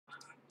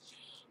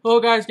Hello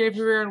guys, Gabe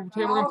here, and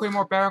today we're gonna play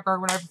more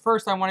Battleground. But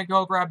first, I want to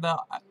go grab the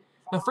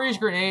freeze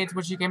grenades,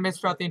 which you can miss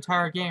throughout the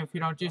entire game if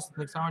you don't do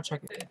something. So I want to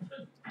check it.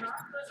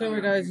 So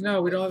you guys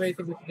know we don't have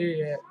anything we can do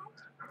yet.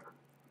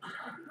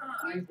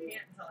 I can't tell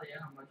you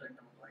how much I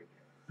don't like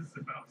it. This is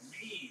about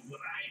me, what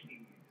I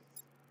need.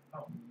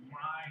 Oh,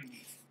 my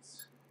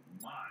needs.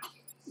 My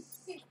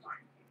needs.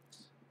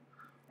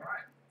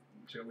 Alright,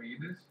 shall we eat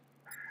this?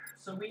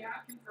 So we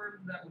have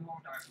confirmed that we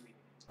won't die bleeding.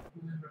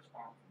 Who is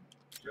responsible?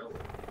 Jello.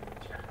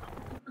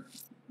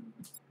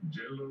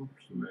 Jello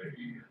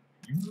play.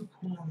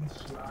 Unicorn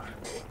slime.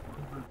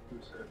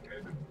 100%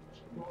 edible.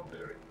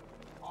 Strawberry.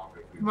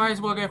 Might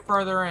as well get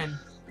further in.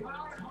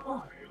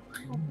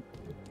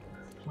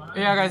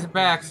 Yeah, guys,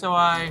 back. So We're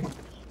going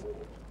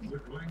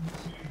to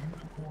see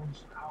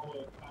unicorn's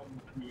power come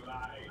to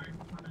life.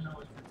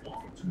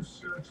 Want to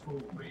search for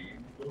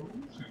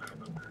rainbows and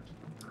other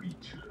magical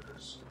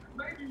creatures?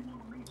 Maybe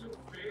we'll meet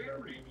a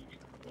fairy.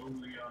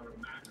 Only our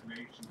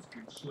imaginations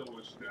can slow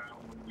us down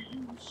when we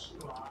use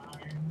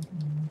slime.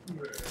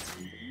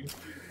 Ready?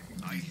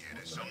 I hear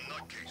there's some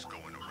nutcase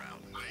going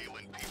around,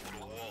 nailing people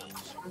to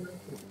walls.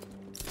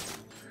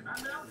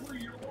 And now for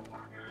your holy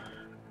fuck!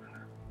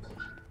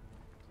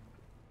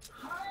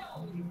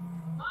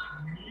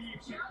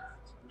 Just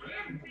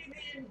give me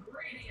the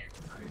ingredients!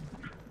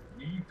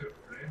 Meet a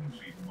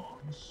friendly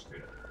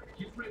monster.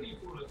 Get ready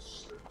for a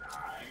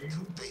slime.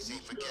 They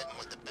ain't forgetting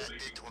what the bat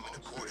did to him in the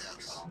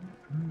courthouse.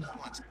 He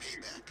wants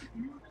payback.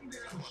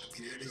 I want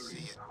to be there to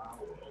see it.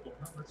 We'll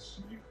have a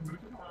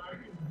secret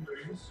hiding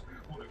place.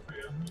 What if they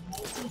have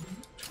more than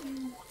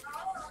 2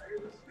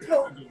 eyes? There's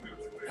only one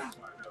way to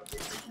find out if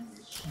they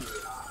use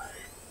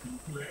slime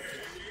to play.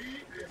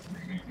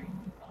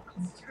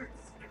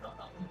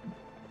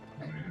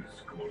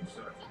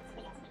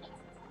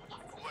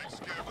 Like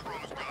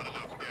Scarecrow's got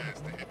enough gas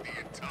to hit the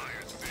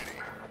entire city.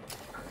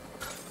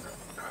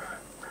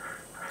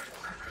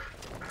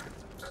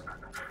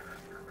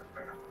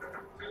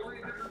 The only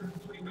difference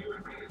between you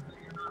and me is that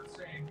you're not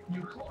saying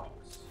you're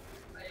close.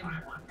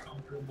 I'm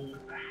uncomfortable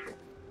with that.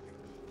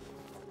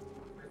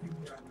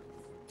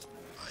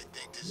 I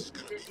think this is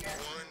gonna be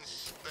one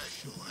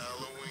special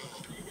Halloween.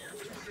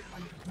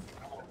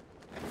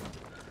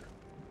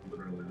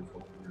 Literally, this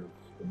whole video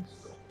has been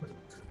stuff like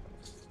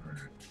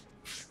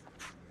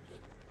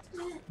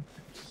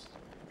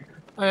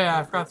Oh yeah,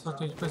 I forgot to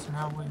take place in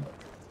Halloween.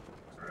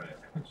 Alright,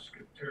 just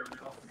get terribly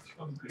off the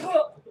tongue.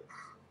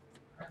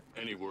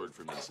 Any word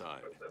from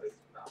inside?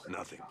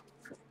 Nothing.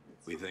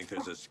 We think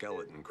there's a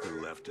skeleton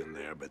crew left in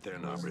there, but they're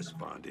not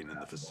responding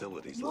and the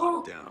facility's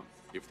locked down.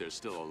 If they're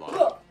still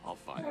alive, I'll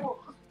find them.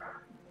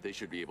 They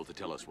should be able to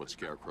tell us what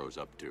Scarecrow's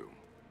up to.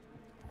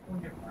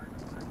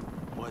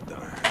 What the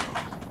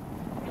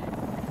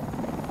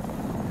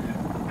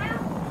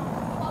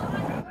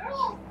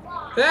hell?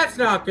 That's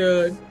not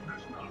good.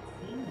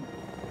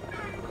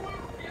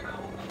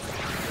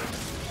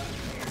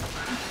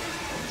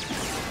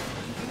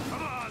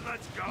 Come on,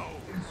 let's go!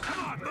 Come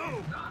on,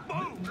 move!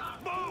 Move!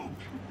 Move!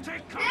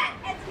 Take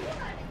cover!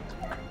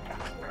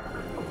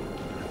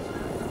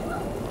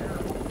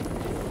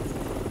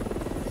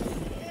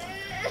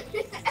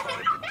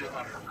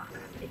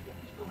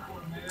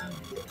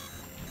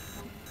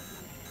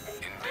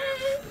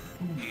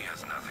 He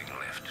has nothing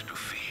left to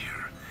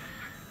fear.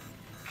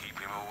 Keep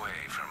him away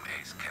from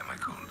Ace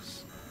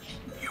Chemicals.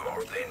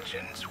 Your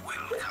vengeance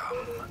will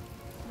come.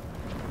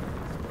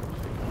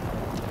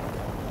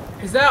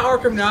 Is that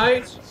Arkham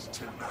Knight?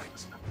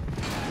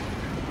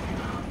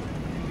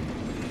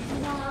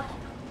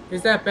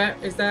 Is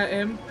that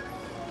him?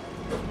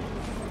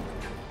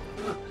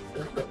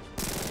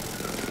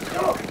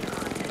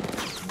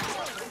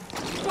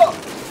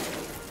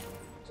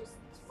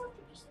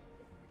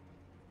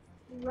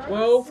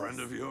 Well, Friend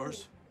of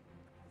yours?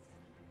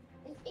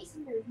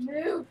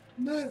 Move.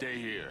 Stay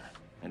here,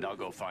 and I'll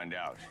go find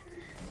out.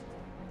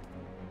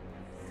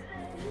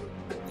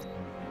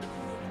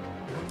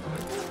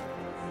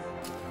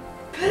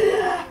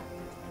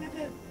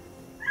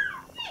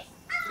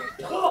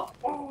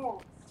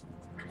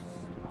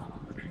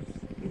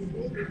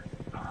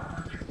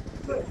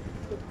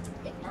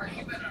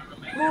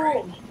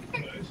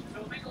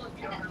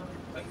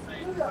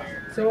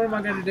 so what am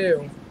I gonna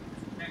do?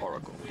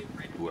 Oracle,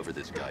 whoever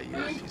this guy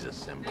is, he's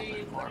assembled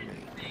an army.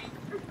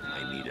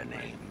 I need a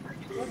name.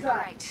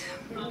 Right.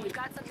 We've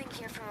got something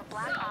here from a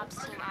black ops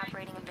team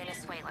operating in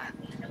Venezuela.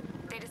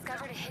 They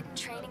discovered a hidden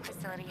training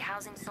facility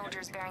housing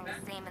soldiers bearing the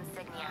same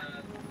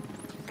insignia.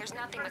 There's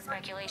nothing but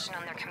speculation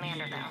on their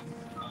commander,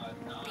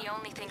 though. The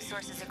only thing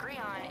sources agree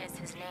on is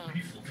his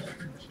name.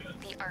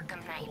 The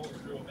Arkham Knight.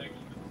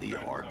 The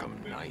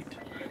Arkham Knight.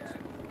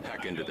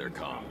 Hack into their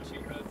comms.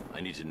 I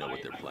need to know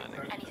what they're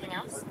planning. Anything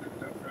else?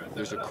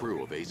 There's a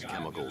crew of Ace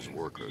Chemicals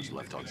workers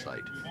left on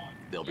site.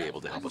 They'll be able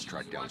to help us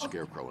track down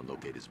Scarecrow and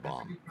locate his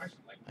bomb.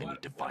 I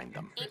need to find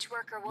them. Each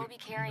worker will be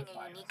carrying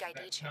a unique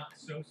ID chip.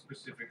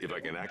 If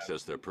I can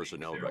access their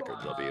personnel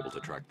records, I'll be able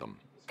to track them.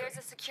 There's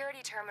a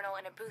security terminal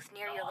in a booth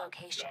near your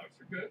location.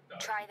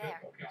 Try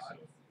there.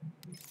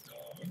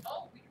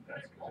 Oh, we can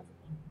press multiple.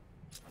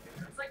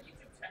 It's like you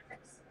do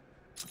text.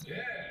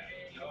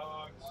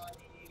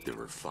 There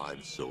were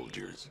 5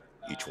 soldiers,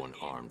 each one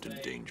armed and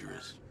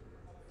dangerous.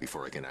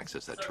 Before I can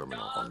access that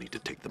terminal, I'll need to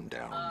take them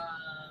down.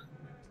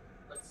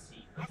 Let's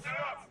see. Listen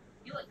up!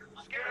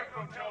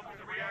 Scarecrow tells me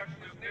the reaction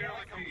is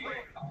nearly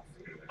complete.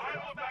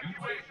 Final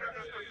evacuation of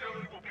this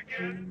facility will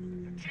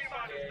begin.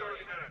 T-minus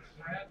 30 minutes.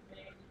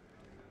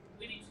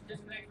 We need to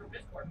disconnect from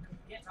Discord because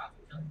we can't talk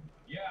to each other.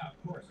 Yeah,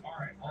 of course. All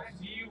right. I'll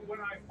see you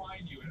when I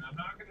find you, and I'm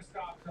not going to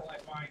stop till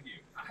I find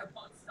you. I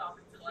won't stop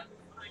until I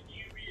find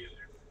you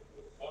either.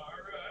 All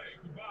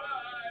right.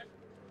 Goodbye.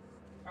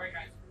 Alright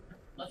guys,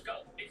 let's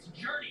go. It's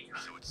journey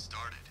time. So it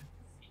started.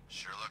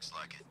 Sure looks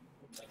like it.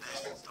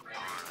 This is the part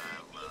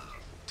I love.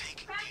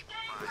 Taking people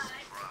by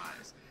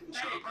surprise.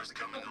 Choppers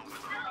coming over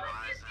the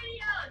horizon.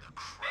 Blowing the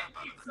crap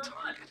out of the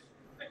target.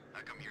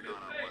 How come you're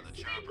not on one of the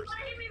choppers?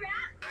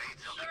 Hey,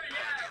 tell me about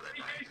the other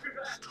night.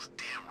 Those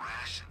damn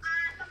rations.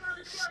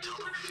 Still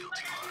don't feel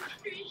too hard.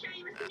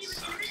 That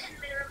sucks.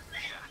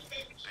 Yeah,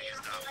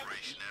 biggest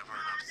operation ever,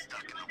 and I'm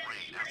stuck in the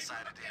rain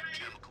outside a damn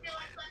chemical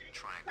plant,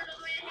 trying to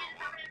pull one.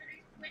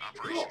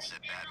 Operation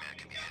said Batman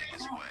can be heading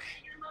his way.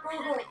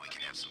 Maybe we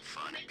can have some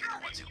fun and pick the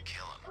ones who'll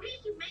kill him.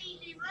 Alright,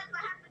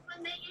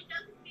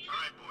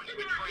 boys,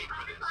 we trained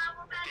for this.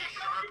 Stay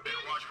sharp and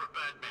watch for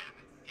Batman.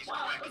 He's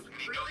quick and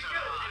he knows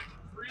how to hide.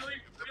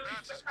 If the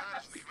bats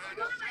smash me, man,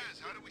 no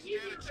fizz, how do we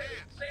stand a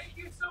chance? Thank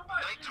you so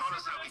much. They taught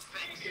us how he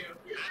thinks.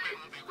 Batman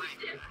will be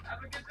waiting.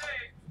 Have a good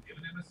day.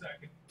 Giving him a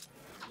second.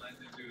 Let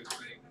him do his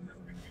thing, and then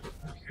we're going to do it.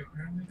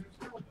 Apparently there's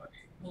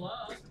nobody.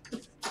 Hello?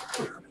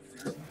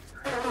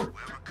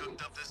 Whoever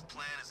cooked up this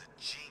plan is a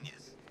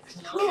genius. I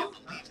still can't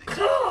believe they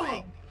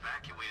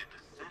evacuated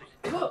the city.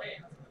 Hey.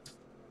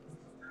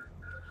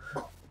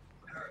 How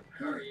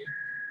are you?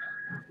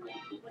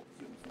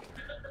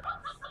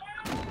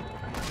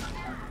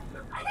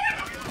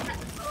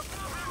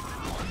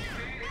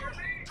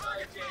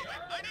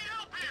 I need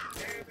help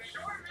here!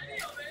 Short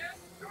video, man!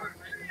 Short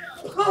video!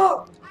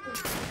 Oh!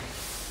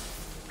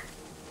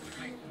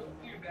 I told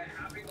you that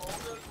having all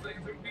those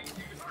things would be used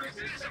for He's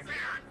this.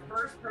 disappeared.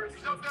 First person.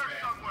 He's up there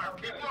somewhere.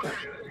 Keep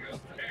looking.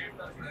 It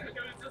was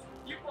just,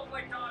 you look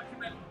like dogs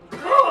and then...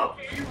 Oh!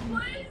 Can you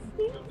please?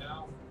 So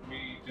now we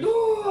just.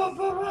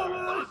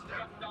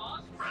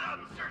 Dogs? Spread out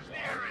and search the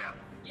area.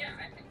 Yeah,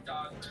 I think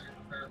dogs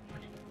are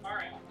pretty...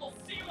 Alright, we'll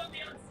see you on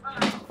the other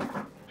side.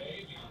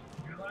 Baby,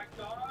 you like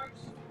dogs?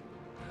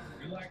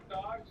 You like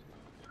dogs?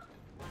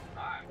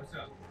 Hi, what's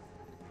up?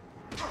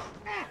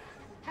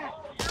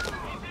 Oh,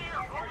 he's here.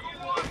 Are you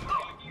the one?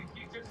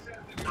 He just said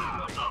that he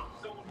was like,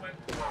 someone went,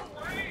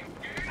 wait,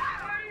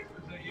 hey,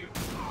 was that you? Is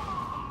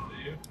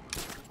that you?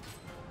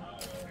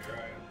 Here I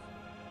am.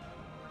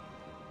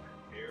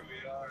 Here we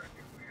are.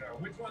 Here we are.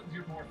 Which one's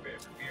your more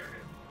favorite? Here it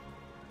is.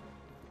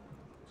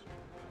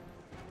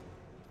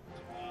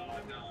 Oh,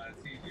 no,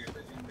 it's easier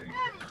than you think.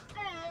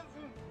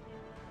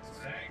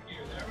 Thank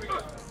you. There we go.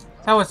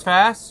 That was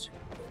fast.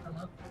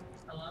 Hello?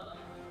 Hello?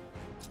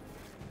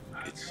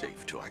 It's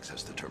safe to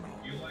access the terminal.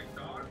 You like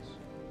dogs?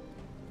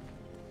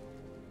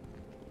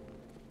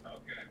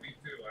 Okay, me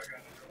too. I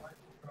got a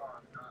delightful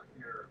dog not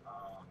here.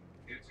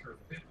 It's her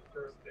 5th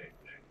birthday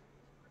today.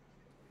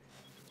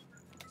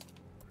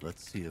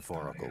 Let's see if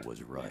Oracle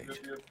was right.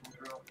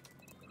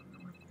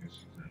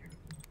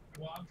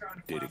 Well, I'm trying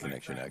to Data find my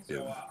connection friend, active.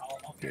 so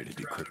I'll Data catch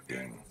you around, okay?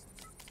 decrypting.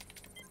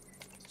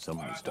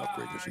 Someone needs to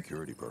upgrade their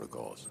security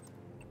protocols.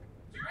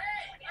 Hey,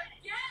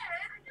 again?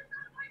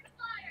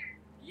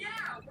 Yeah,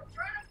 we're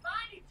trying to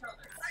find each other.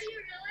 Are you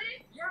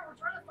really? Yeah, we're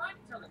trying to find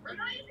each other. We're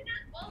not even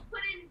just both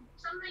put in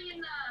something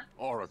in the...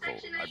 Oracle,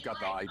 Section I've got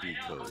the eight. ID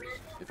codes.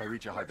 If I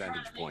reach a high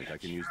vantage point, I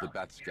can use the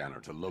bat scanner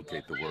to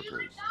locate the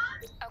workers.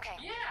 Okay,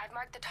 Yeah. I've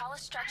marked the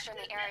tallest structure in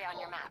the area on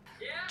your map.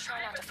 Yeah, Try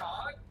I not have to a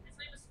fall. dog. His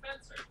name is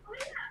Spencer. Oh,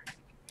 yeah.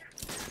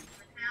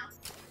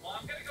 Well,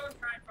 I'm gonna go and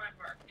try and find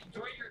Mark.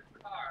 Enjoy your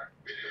car.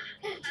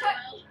 Well,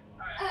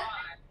 Alright,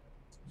 bye.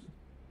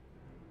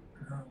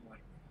 Oh my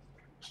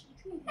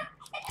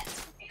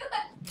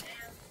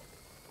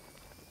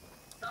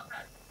Stop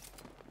that.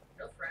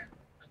 No friend.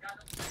 I got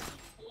no friend.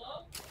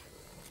 Hello?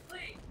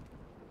 Please.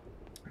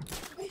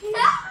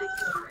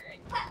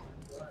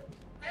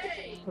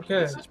 Hey! Okay.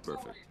 This is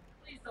perfect.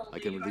 Please don't I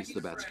can leave. release need the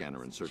a bat friend.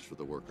 scanner and search for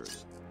the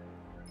workers.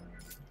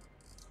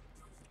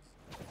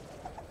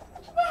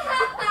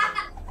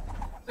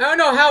 I don't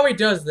know how he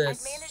does I've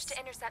this. managed to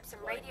intercept some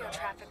radio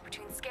traffic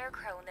between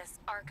Scarecrow and this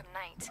Arkham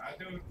Knight. I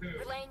do too.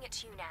 Relaying it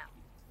to you now.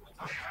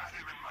 I had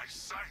him in my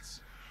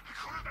sights. I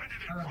could have ended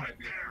it Oh, right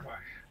my there. God.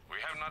 We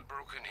have not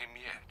broken him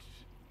yet.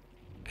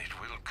 It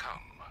will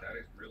come. That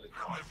is really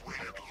Now I've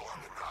waited long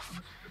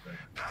enough.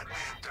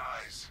 Batman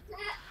dies.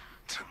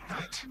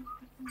 Tonight.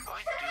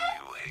 Why do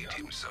you hate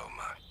him so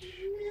much?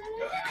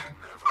 You can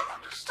never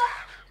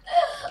understand.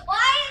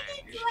 Why is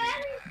it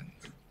sweating?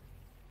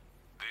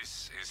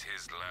 This is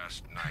his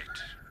last night.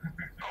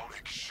 I'll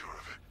make sure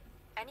of it.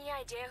 Any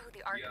idea who the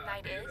Arkham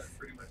Knight is?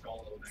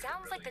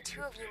 Sounds like the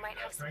two of you might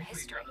have some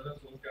history.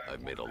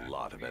 I've made a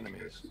lot of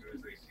enemies. As soon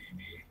as they see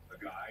me, a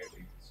guy,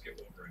 they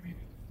skip over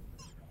immediately.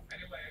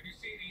 Anyway, have you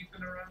seen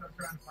Ethan around? I'm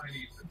trying to find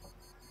Ethan.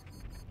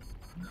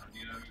 No,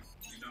 you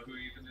know who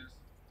Ethan is?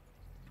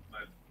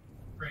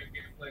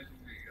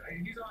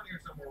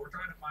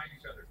 find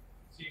each other,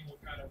 seeing what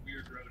kind of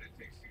weird road it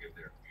takes to get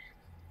there.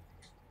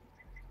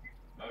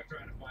 Oh,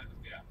 trying to find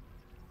them, yeah.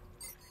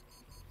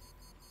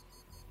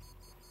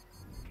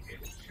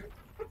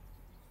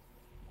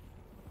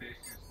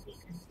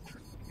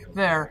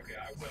 There. Okay,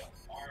 I will.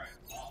 All right,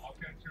 I'll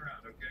catch you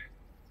around. Okay.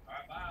 All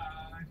right,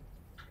 bye.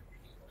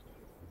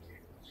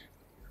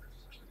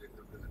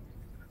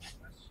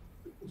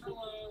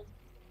 Hello.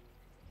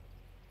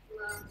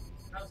 Hello.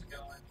 How's it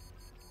going?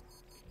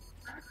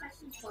 I have a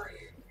question for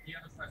you. You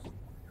have a question?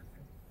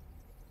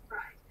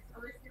 Right. So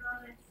listed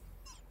on this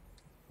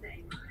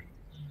thing, right?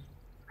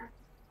 I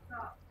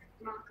got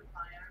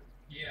Markiplier.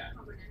 Yeah.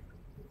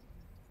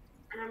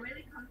 And I'm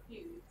really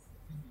confused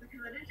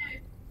because I didn't know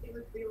if it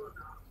was real or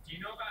not. Do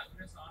you know about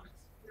Unisonics?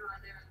 No, I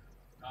don't.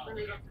 Oh,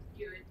 When I got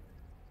confused.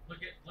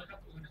 look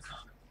up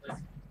Unisonics.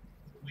 Listen,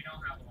 we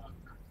don't have a lot of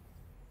time.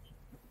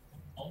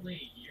 Only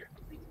a year.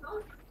 We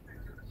told you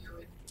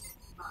with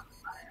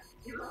Markiplier.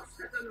 You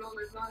also don't know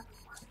with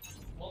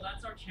Markiplier. Well,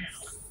 that's our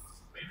channel.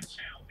 We have a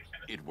channel.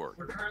 It worked.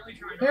 We're currently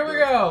trying Here to. we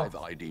go. 5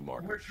 ID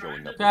markers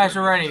showing up. Guys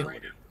are ready.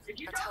 If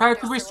you Let's don't Alright, hope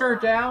can we they're stir it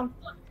still down?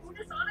 look,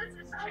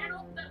 Unisonics is a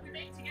channel that we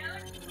make together.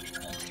 It's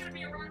only gonna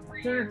be around for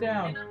a Turn year. it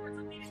down. In other words,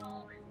 I'm leading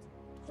all of it.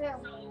 Yeah.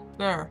 So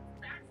There.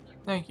 that's the.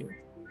 Thank you. Yeah,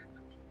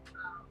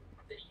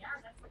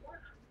 that's the one.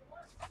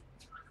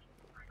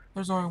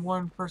 There's only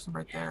one person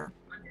right there.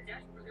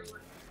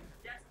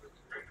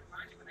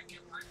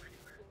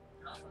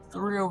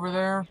 Three over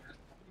there.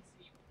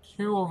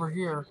 Two over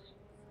here.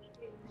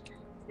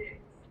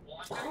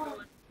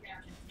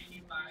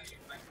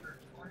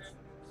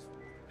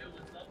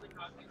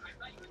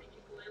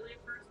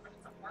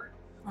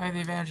 I have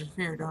the advantage of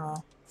fear, don't I?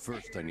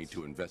 First, I need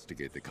to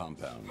investigate the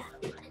compound.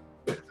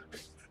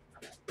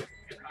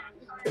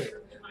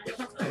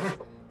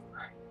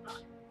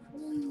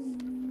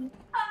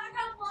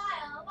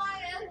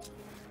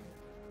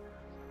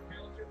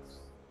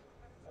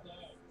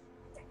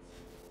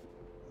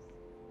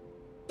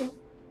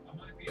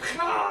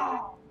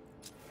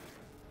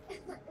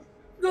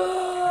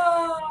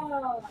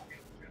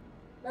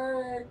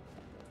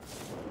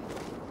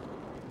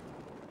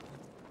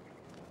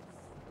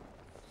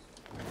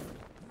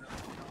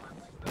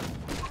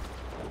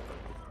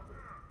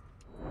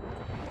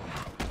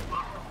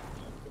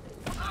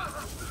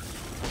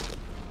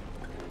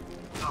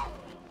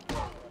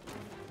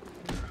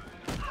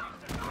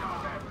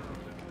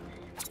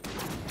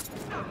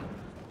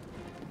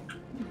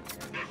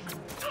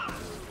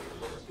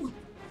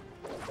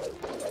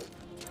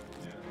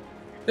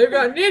 They've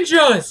got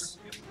ninjas!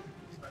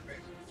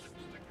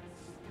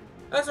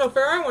 That's not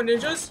fair, I want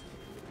ninjas.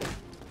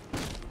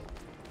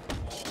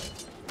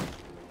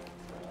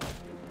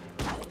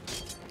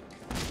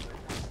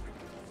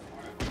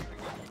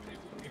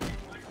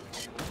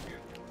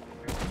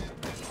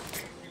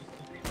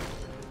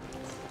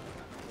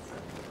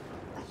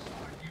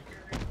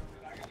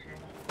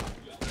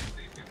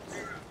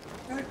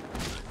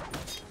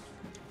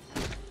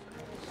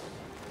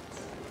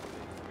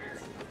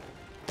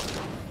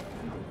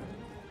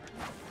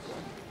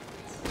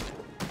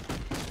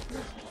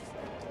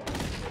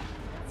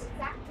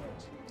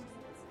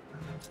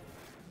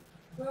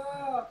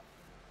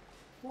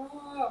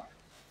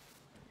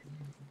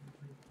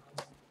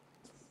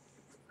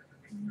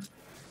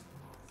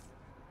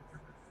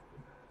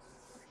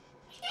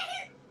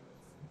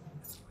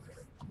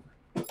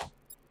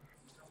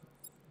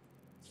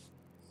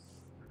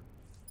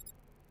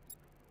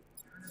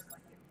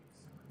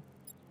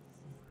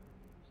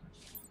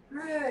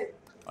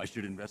 I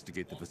should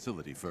investigate the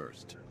facility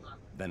first.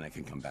 Then I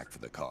can come back for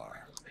the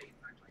car.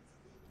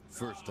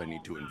 First, I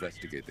need to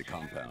investigate the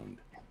compound.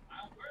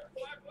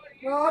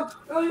 If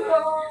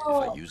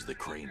I use the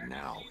crane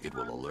now, it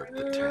will alert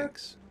the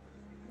tanks.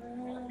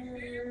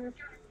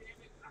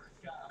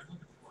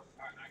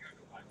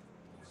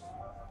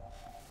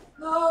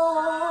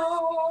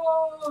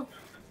 No!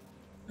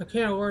 I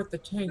can't alert the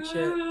tank yet.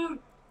 So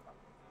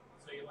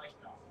you like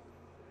dog?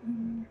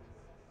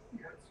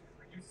 You're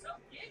so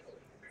giggly.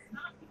 It's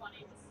not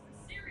funny. This is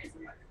a serious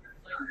question.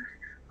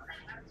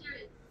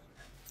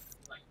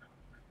 Like dog.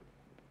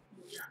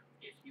 Yeah,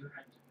 if you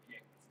had to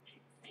pick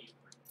a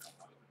favorite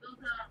dog.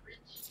 Those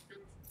rich,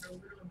 the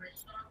little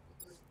rich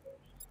dogs.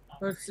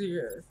 Let's see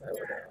here if I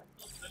would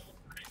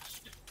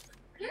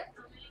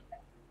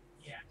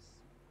Yes.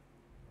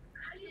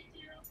 How do you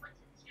do what's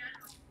in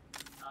general?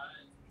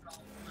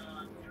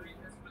 I'm doing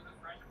this with a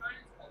friend of mine.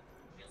 It's called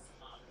Miss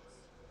Moms.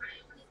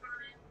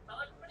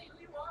 Tell everybody who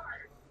you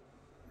are.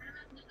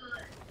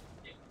 Nicholas.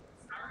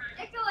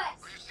 Alright. Nicholas!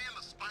 Are you seeing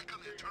the spike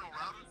on the internal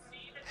router?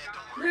 Hey,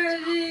 don't worry.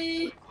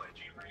 Ready?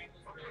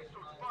 Okay,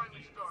 so it's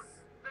finally started.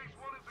 Phase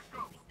 1 is a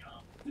go.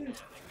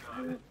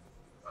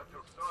 I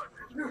feel sorry for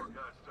those poor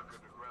guys stuck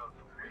underground.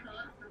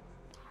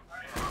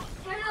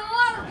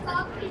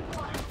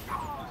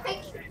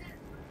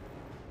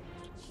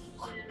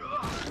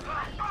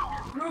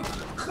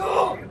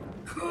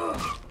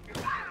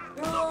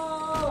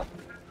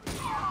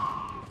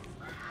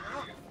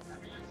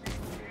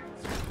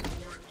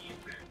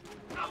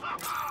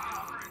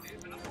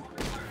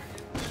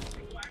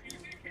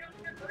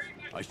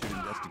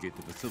 investigate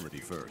the facility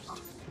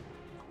first.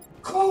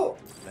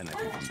 Then I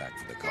can come back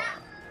for the car.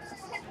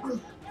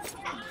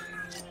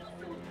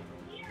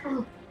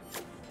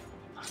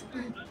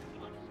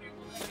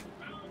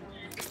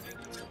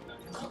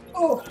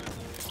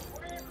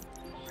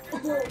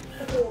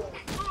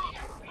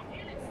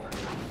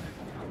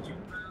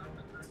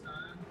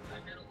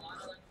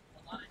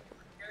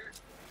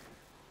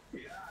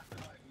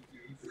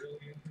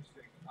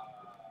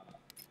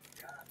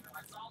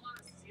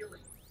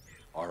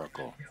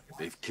 Oracle,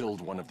 they've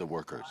killed one of the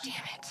workers. Damn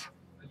it.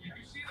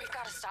 We've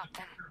got to stop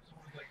them.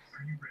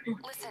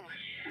 Listen,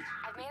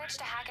 I've managed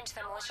to hack into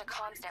the militia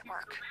comms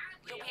network.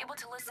 You'll be able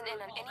to listen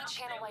in on any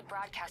channel-wide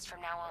broadcast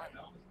from now on.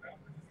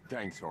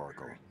 Thanks,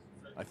 Oracle.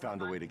 I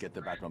found a way to get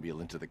the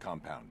Batmobile into the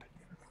compound.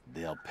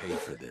 They'll pay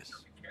for this.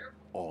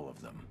 All of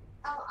them.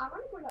 Oh, I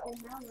want to go to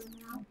Omega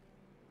now.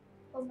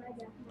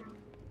 Omega now.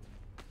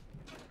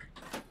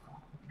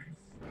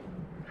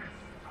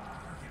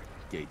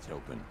 Gates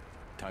open.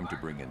 Time to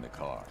bring in the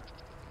car.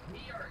 We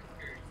are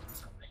experiencing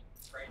something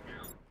right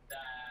now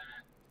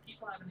that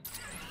people haven't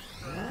experienced.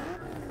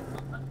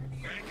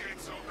 Main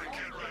gates open,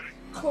 get ready.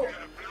 We got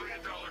 $1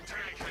 billion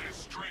tank headed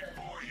straight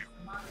for you.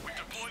 We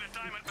deployed a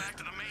Diamondback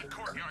to the main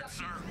courtyard,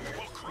 sir.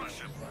 We'll crush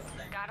him.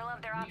 Gotta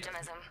love their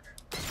optimism.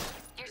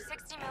 Your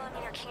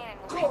 60mm cannon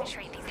will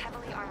penetrate these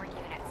heavily armored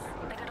units,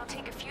 but it'll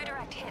take a few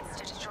direct hits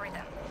to destroy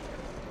them.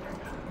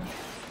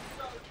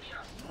 So,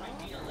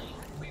 ideally,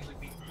 we would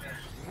be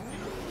prepared.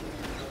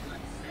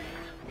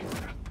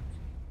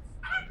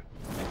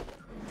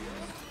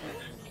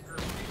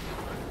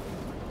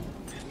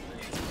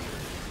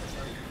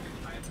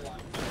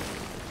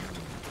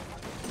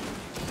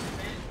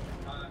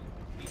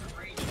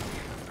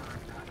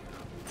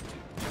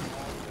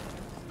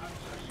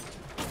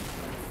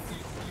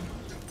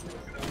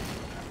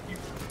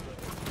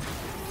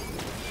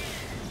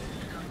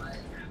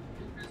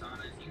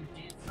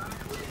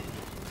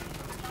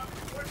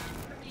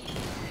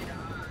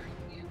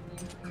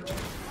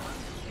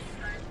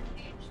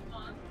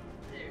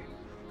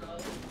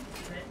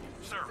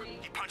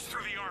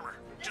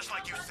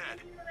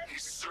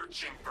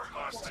 Searching for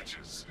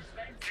hostages.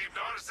 Keep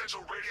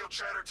non-essential radio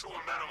chatter to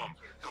a minimum.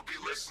 He'll be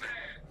listening.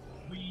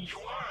 You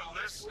are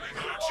listening,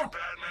 aren't you,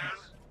 Batman?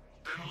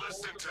 Then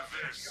listen to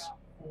this.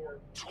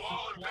 To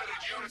all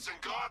embedded units in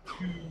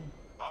Gotham,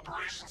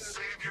 Operation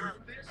Savior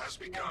has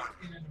begun.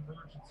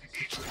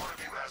 Each one of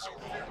you has a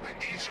role, and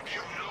each of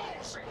you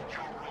knows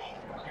your role.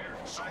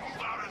 So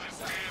move out of this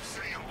damn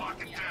city and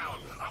lock it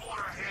down. I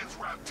want our hands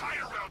wrapped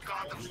tight around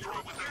Gotham's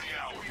throat within the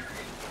hour.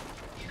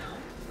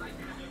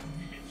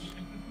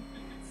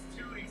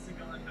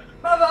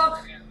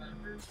 Bye-bye.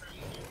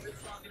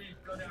 It's not going to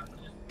go down for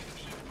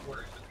just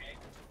words, okay?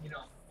 You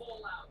know,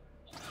 full out.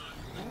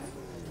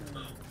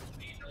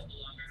 We no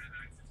longer have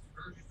access to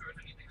grocery stores,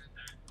 anything like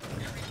that.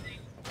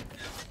 Everything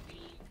that we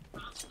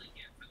possibly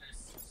get for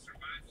this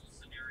survival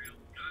scenario,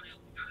 we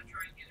gotta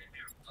try and get in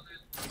there.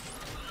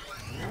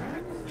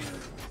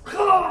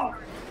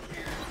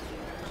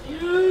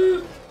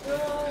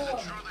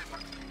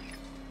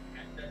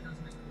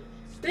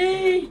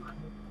 Speed!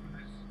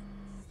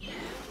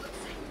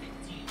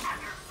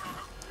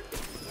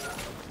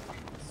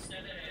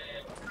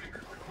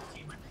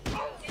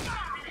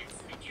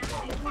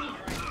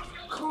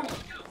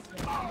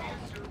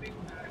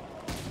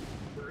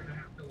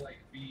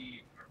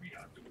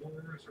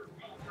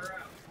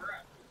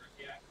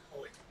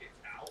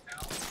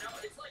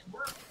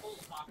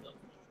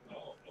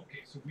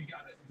 So we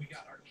got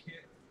our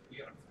kit. We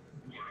got a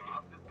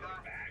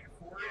bag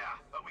for it.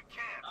 Yeah, but we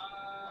can't.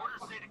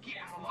 Orders say to keep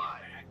him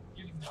alive.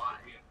 Why?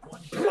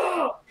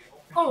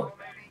 Oh!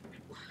 Maybe?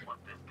 Want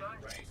this guy?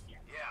 Right.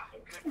 Yeah,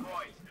 good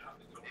point.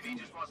 Maybe he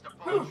just wants to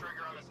pull the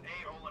trigger on this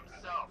a-hole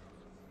himself.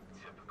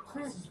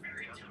 Typical. Doesn't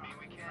mean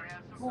we can't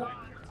have some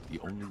fun. The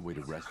only way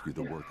to rescue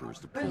the workers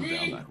is to pull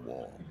down that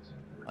wall.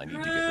 I need to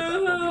get the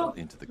Batmobile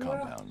into the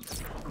compound.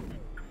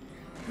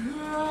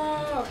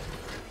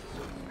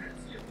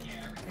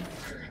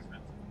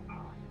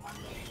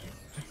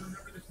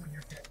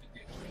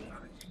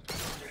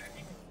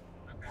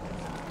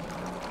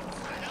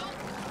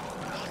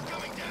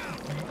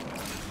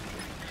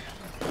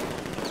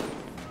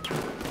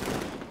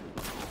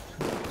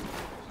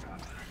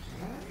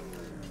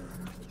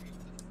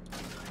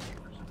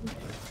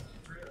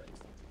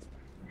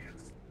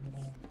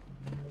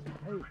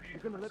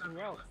 You're gonna let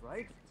me out,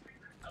 right?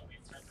 Oh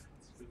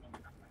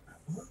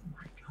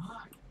my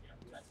god.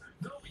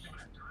 No, we don't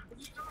have time. What are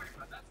you talking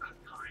about? That's not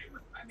time.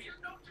 I mean,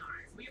 no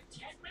time. We have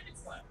 10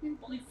 minutes left.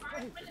 Only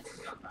 5 minutes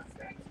to go.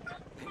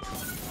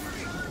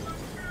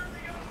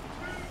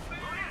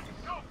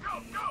 Go, go,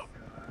 go!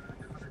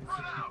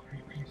 Run out!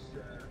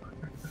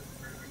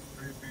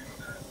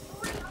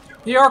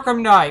 The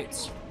Arkham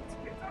Knights.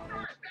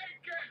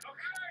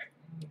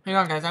 Hang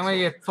on, guys. I'm gonna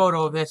get a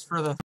photo of this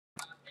for the.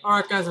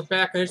 Alright, guys, I'm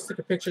back. I just took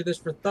a picture of this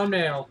for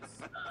thumbnail.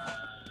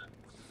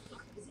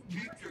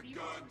 Keep your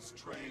guns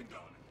trained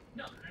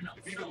on it.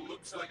 If he even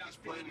looks like he's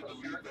planning to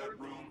leave that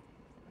room,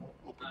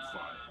 open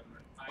fire.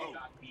 Oh,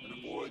 and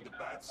avoid the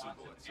bat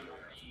symbol. It's a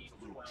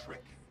little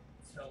trick.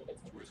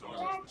 Where's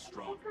armor's the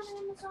strongest?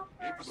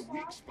 Aim for the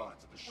weak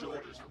spots at the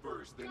shoulders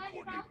first, then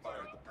coordinate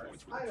fire at the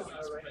points where the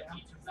plates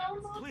meet.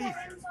 Please,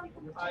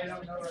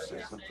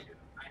 Say something.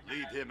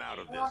 leave him out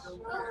of this.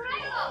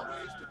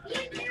 Always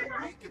defending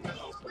the weak and the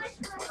helpless.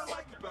 That's what I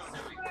like about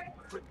you.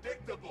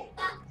 Predictable.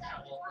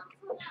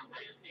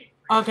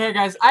 Okay,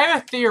 guys, I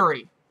have a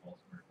theory.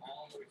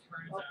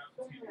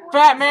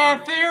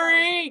 Batman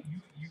theory!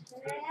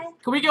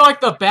 Can we get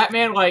like the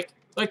Batman, like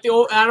the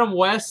old Adam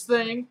West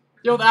thing?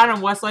 The old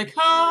Adam West, like,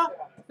 huh?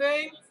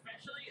 Thing?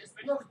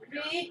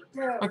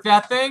 Like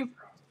that thing?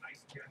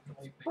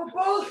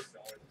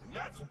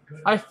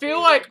 I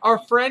feel like our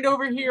friend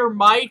over here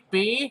might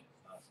be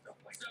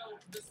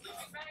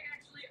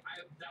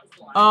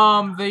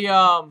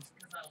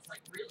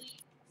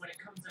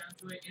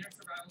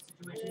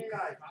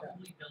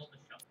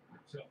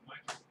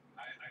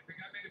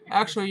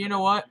actually, you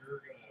know what?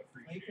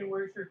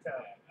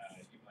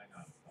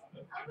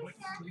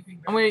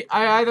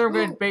 I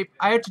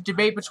have to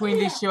debate between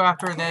these two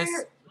after this.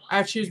 I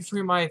have to choose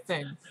between my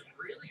thing.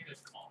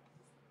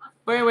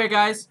 But anyway,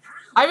 guys,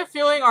 I have a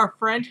feeling our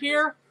friend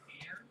here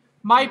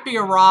might be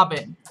a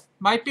Robin.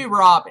 Might be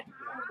Robin.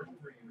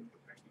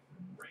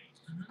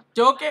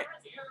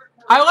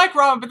 I like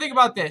Robin, but think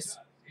about this.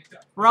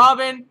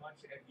 Robin,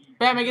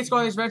 Batman gets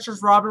going on these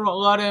adventures, Robin won't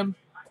let him.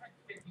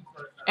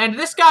 And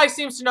this guy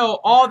seems to know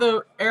all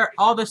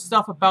the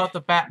stuff about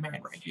the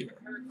Batman right here.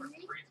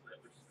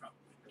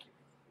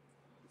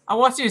 I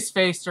want to see his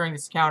face during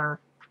this encounter.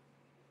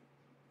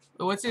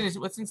 What's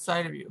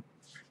inside of you?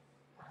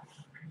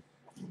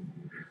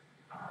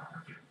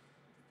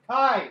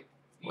 Hi.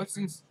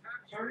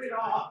 Turn it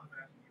off.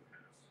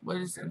 What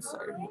is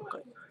inside of you?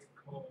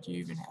 Do you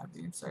even have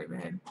the inside of your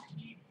head?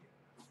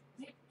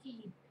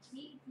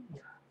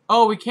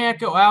 Oh, we can't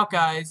go out,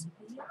 guys.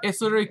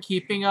 It's literally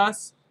keeping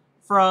us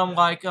from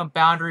like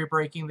boundary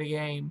breaking the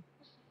game.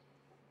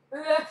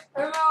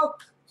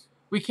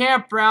 We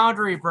can't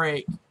boundary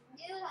break.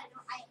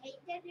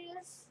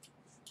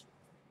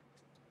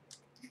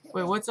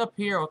 Wait, what's up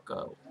here? I'll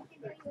go.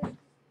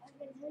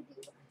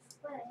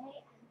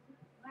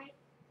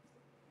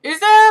 Is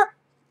there?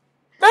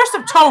 There's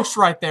some toast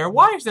right there.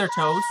 Why is there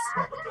toast?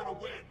 We're gonna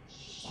win.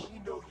 We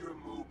know your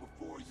move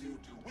before you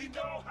do. We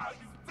know how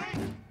you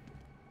think.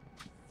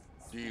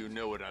 Do you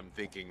know what I'm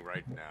thinking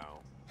right now?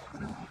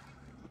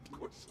 Of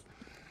course.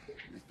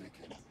 You're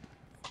thinking,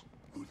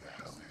 who the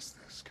hell is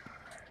this guy?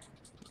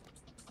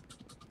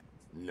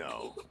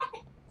 No.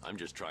 I'm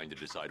just trying to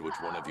decide which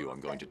one of you I'm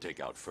going to take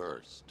out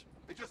first.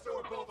 And just so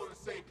we're both on the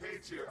same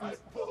page here, I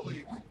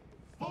fully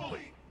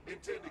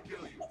intend to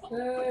kill you. But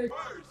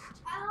first,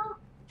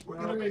 we're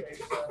gonna make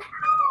it.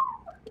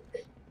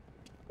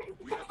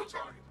 We have the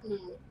target.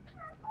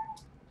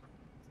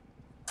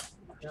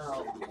 Just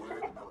say the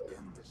word and I'll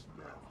end this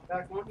now. In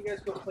fact, why don't you guys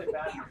go play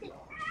badminton?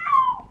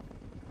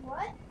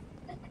 What?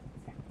 I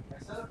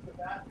set up the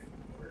badminton.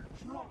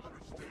 You don't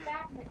understand.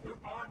 There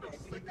are no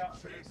slick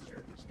chances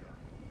with this guy.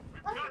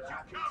 We've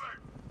got you covered.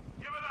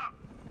 Give it up.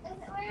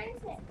 Where is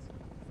it?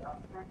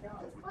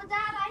 Well,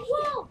 Dad,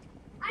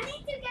 I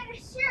need to get a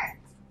shirt.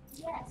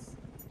 Yes.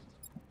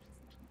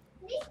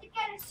 I need to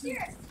get a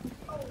shirt.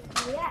 Oh,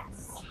 yes.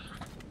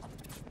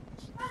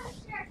 I got a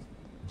shirt.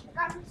 I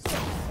got a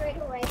shirt straight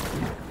away.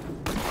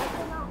 I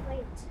cannot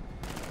wait.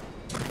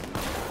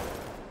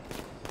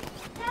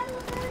 Dad,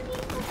 we're going to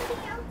need somebody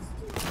else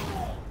to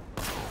play.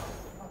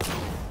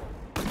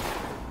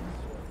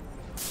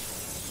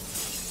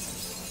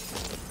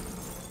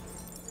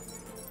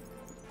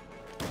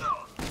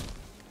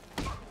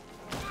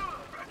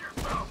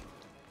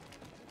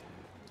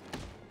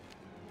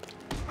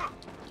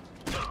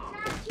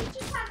 Dad, teach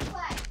us how to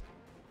play.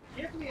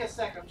 Give me a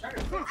sec. I'm trying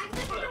to fix I'm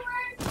it. going to learn.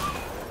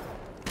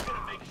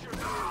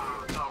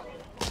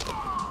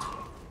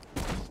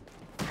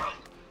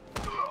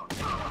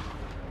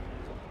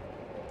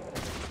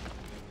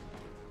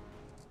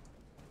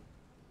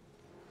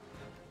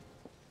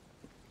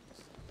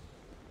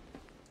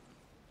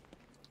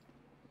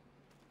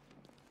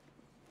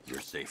 You're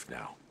safe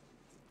now.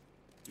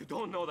 You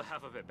don't know the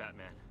half of it,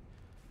 Batman.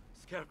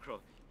 Scarecrow,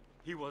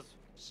 he was...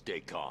 Stay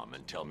calm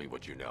and tell me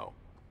what you know.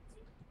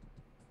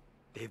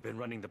 They've been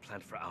running the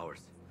plant for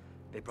hours.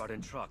 They brought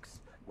in trucks,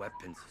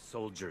 weapons,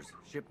 soldiers,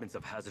 shipments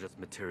of hazardous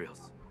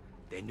materials.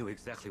 They knew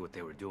exactly what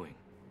they were doing.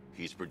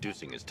 He's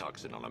producing his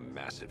toxin on a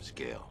massive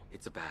scale.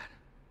 It's bad.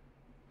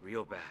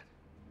 Real bad.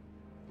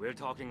 We're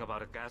talking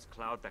about a gas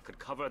cloud that could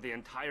cover the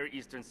entire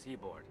eastern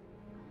seaboard.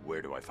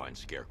 Where do I find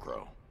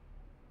Scarecrow?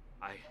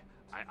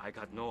 I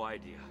got no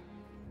idea.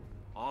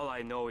 All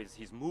I know is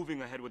he's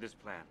moving ahead with his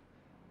plan.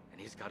 And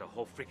he's got a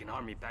whole freaking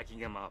army backing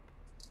him up.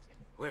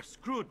 We're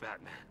screwed,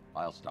 Batman.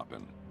 I'll stop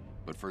him.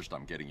 But first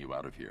I'm getting you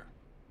out of here.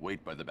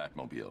 Wait by the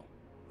Batmobile.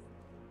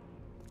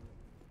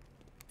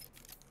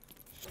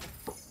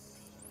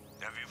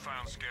 Have you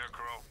found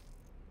Scarecrow?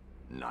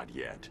 Not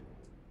yet.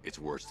 It's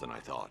worse than I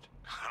thought.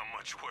 How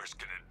much worse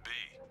can it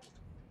be?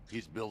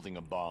 He's building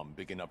a bomb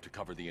big enough to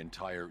cover the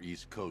entire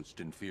East Coast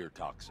in fear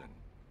toxin.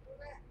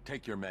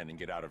 Take your men and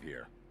get out of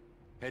here.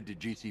 Head to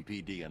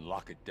GCPD and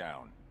lock it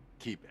down.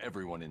 Keep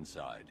everyone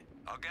inside.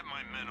 I'll get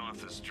my men off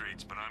the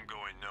streets, but I'm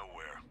going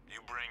nowhere. You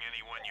bring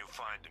anyone you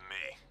find to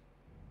me.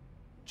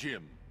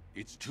 Jim,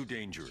 it's too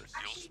dangerous.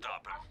 You'll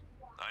stop him.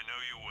 I know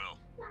you will.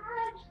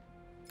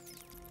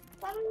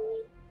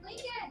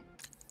 Lincoln,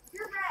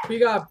 you're back. We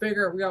got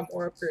bigger, we got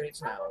more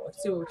upgrades now.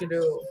 Let's see what we can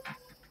do.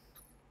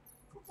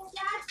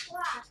 That's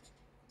black.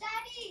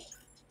 Daddy!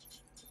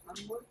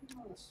 I'm working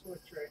on a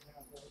switch right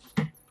now,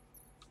 though.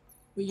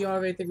 We don't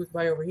have anything we can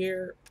buy over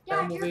here.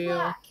 Dad, you're Batmobile.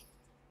 black.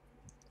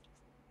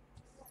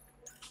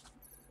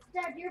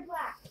 Dad, you're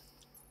black.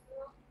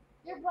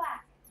 You're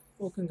black.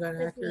 Vulcan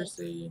gun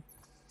accuracy.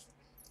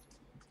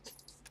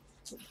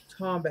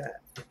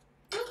 Combat.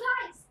 You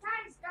guys.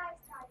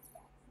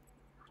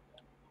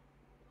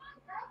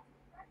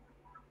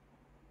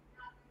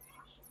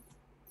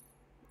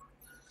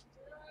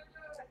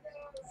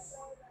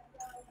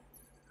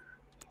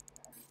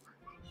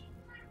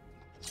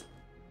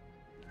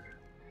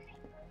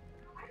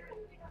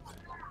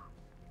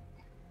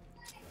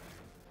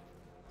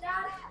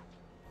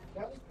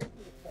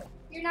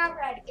 You're not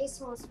red. It's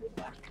supposed to be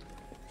black.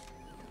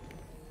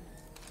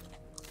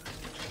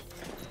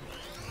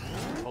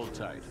 Hold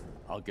tight.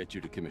 I'll get you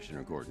to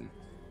Commissioner Gordon.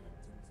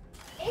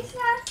 Asa!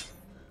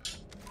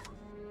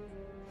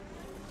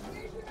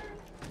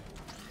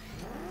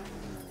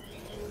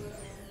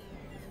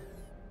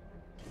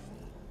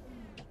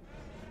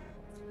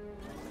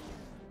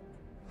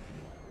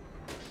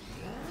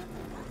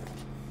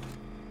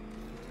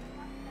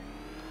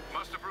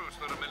 Master Bruce,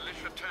 there are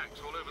militia tanks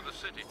all over the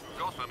city.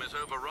 Gotham is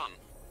overrun.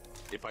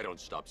 If I don't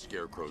stop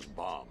Scarecrow's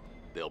bomb,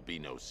 there'll be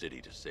no city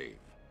to save.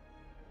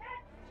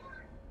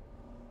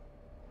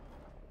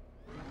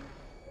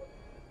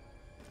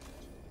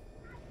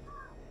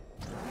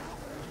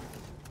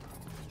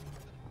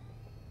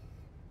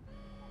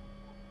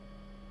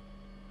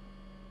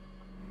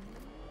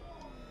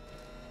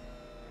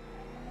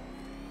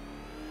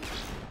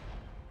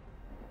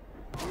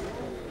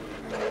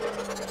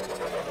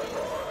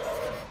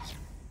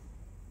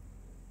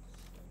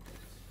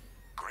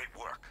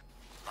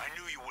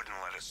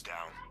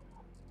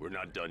 We're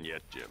not done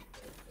yet, Jim.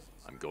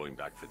 I'm going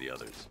back for the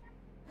others.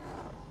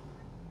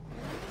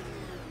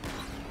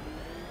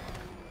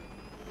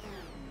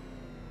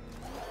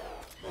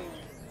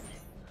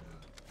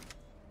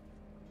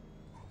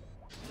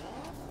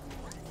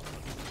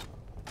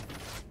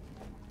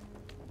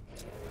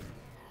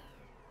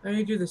 I need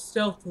to do this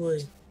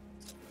stealthily.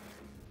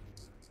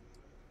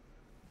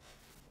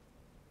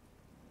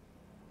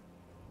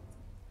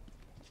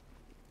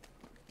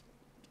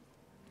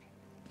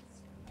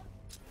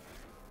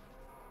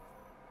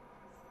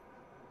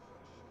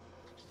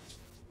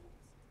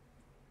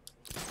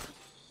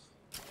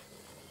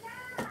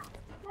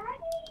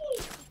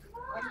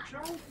 I'm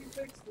trying to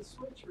fix the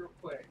switch real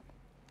quick.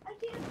 I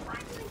can't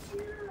find my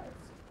shoes.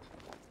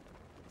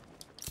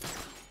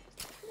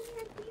 I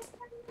can't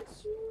find my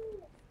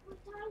shoes. My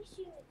tie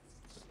shoes.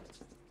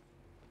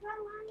 Why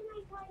am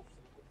I tie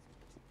shoes?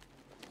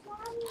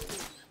 Why?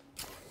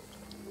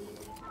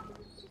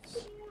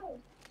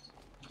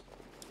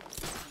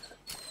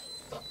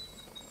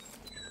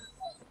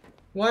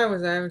 Why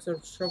was I having so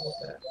much trouble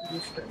with that?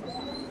 Useless.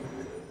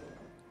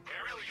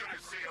 Aerial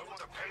units seal with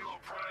the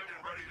payload primed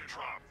and ready to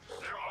drop.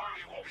 Their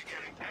army won't be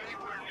getting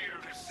anywhere near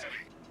this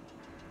city.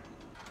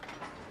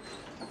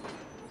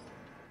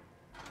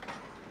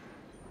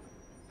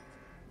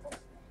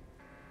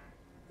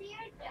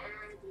 Dear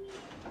Daddy.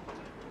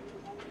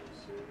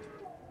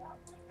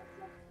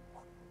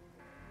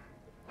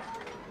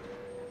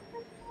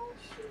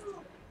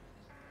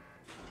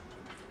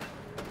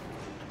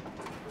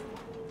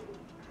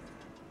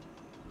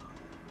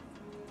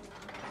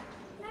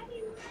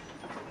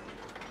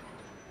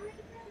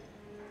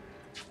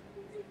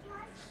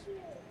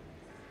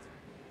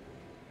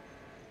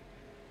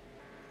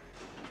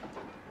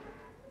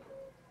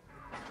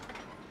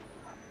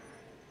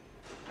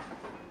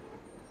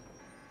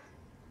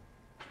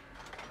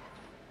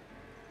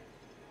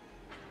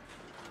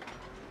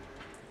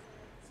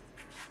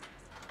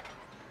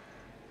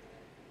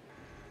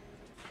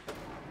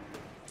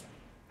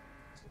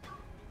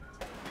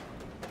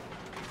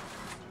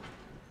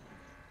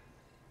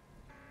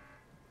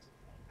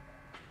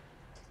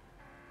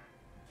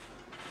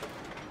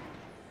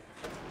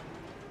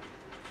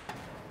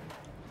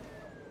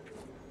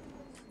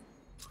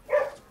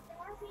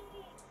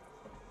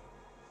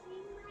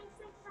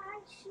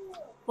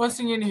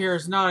 Busting in here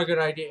is not a good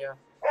idea.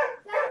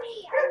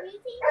 Daddy, I'm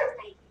using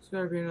my There's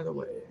gotta be another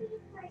way.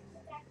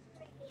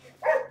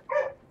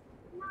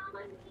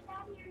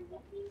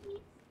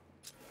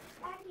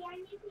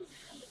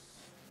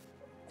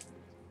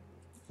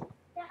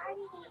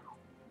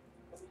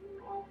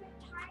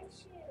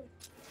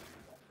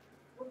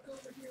 Look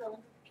over here on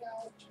the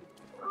couch.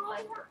 Oh, I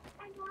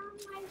want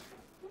my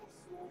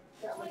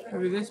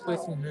Maybe this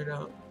place can hood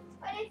up.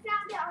 But I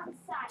found it on the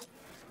side.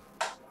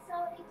 So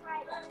it's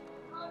right.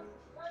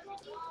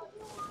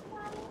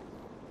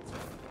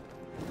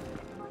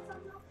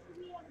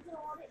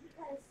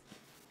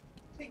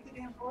 Take the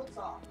damn clothes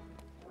off.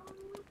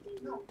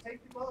 No,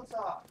 take the clothes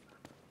off.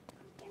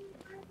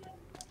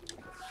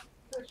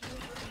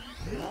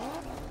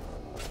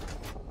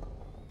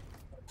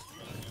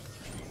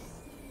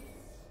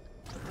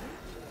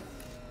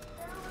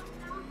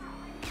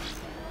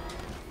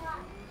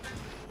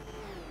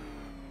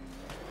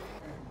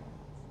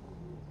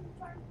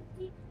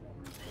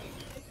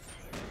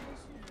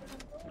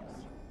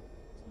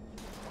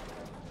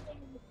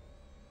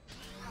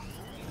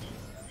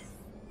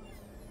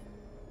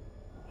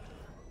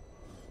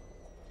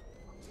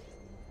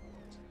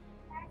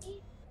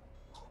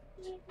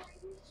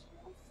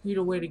 Need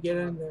a way to get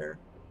in there.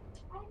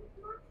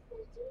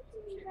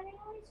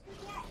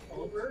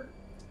 Over,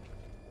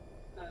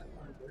 not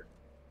under.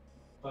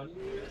 Bunny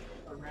ear,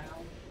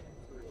 around, and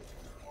through.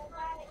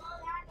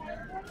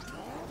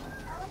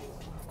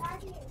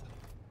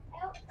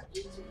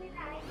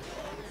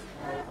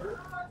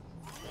 Over,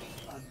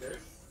 under.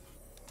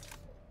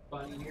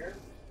 Bunny ear,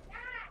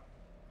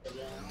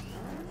 around.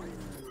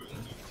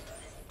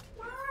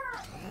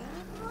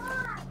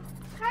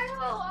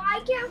 Hello,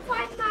 I can't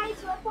find my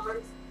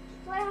weapons,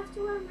 so I have to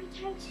wear my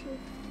tank suit.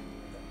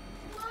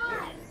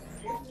 What?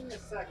 Give me a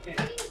second.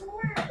 Please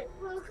work.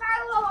 Well,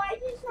 Carlo, I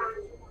just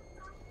found it.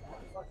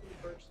 Fucking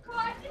first. Oh,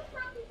 I just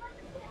found the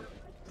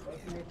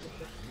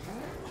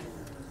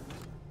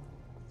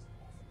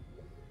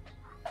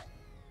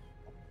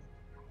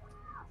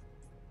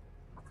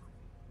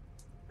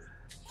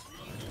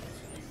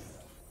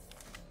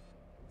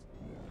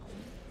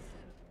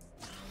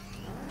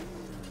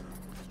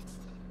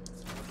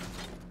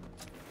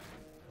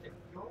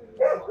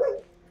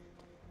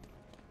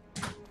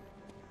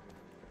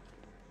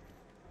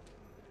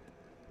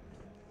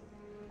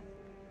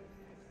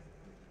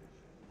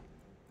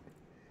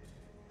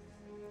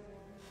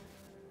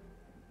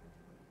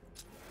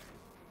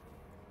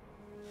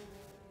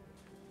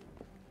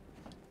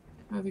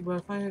I think, but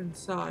if I head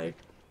inside.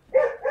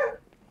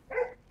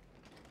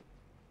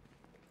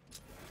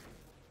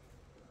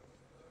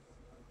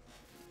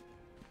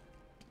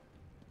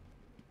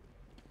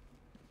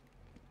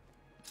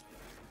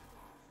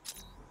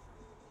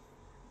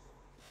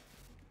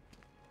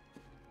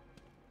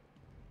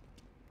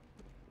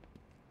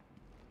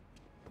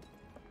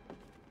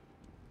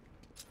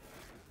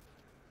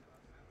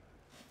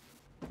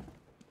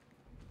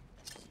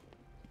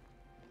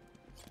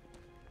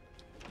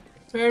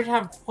 We already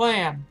have a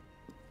plan.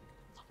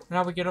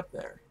 Now we get up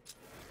there.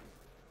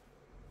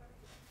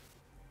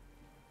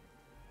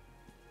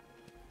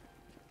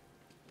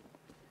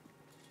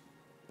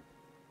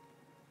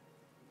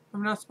 If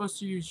I'm not supposed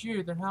to use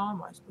you, then how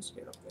am I supposed to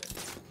get up there?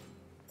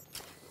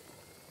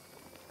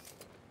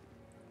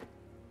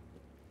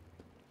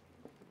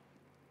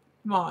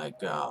 My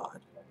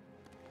God.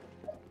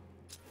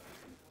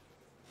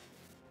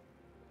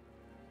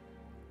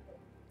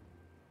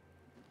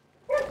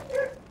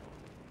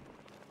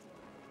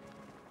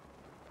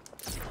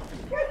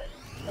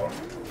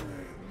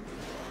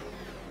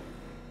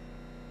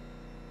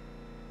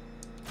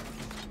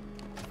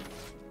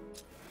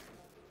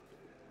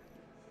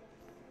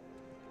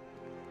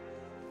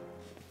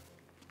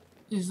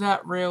 Is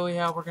that really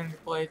how we're going to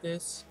play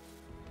this?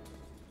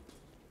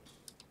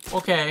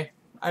 Okay,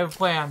 I have a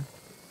plan.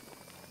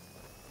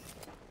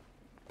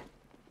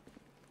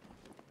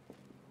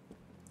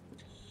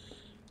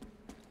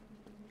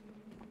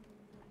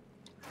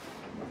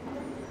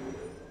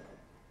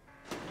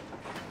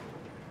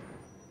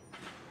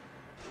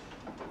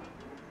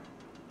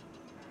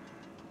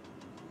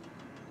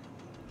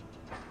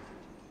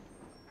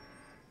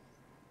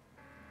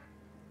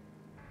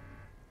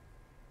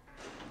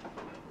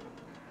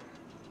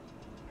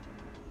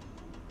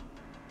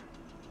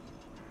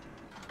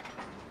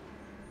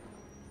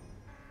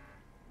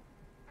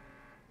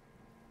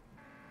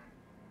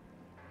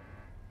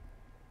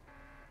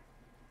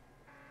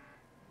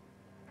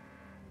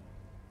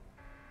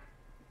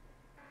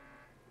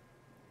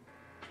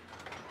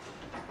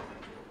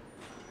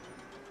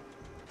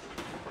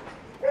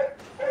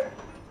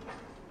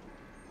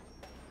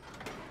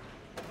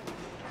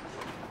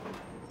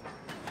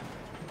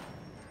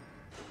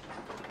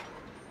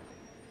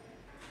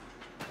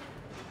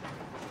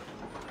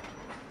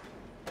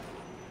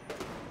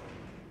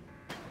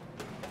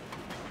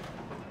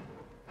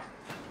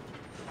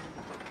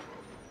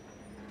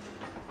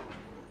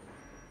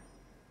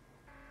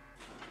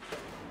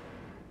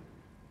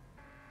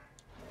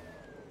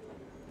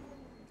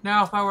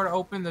 Now, if I were to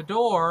open the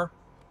door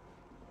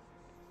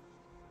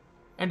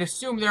and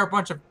assume they're a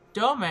bunch of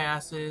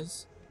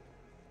dumbasses,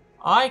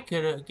 I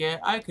could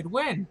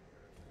win.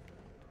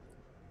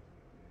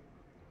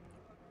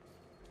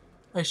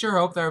 I sure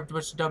hope they're a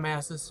bunch of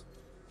dumbasses.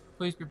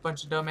 Please be a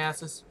bunch of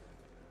dumbasses.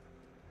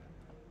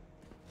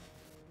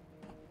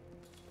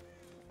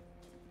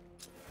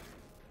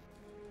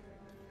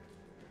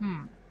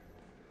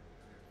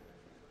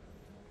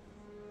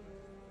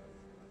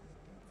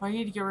 If I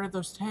need to get rid of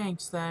those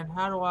tanks, then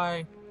how do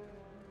I...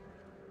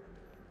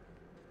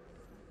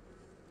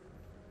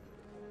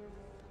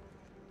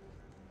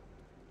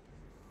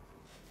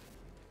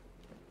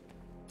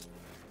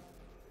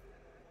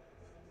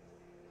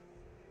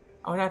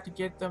 I would have to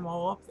get them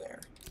all up there.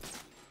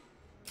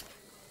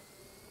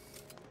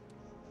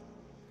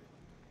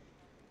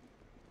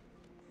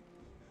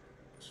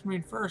 I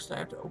mean, first I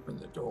have to open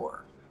the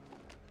door.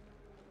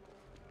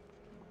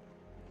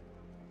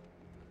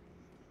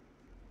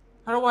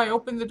 How do I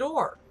open the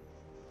door?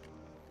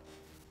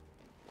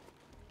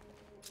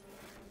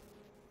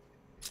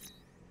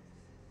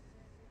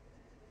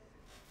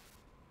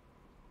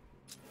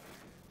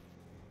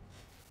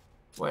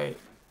 Wait.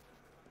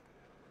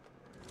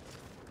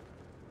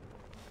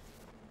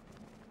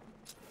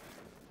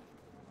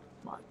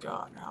 My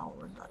God, how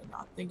did I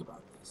not think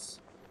about this?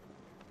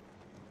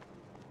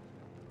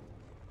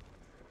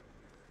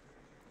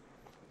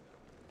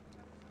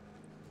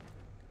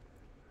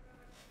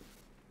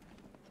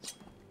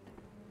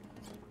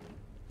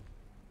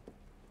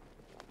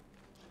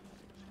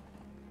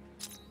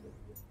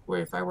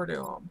 Wait, if I were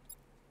to,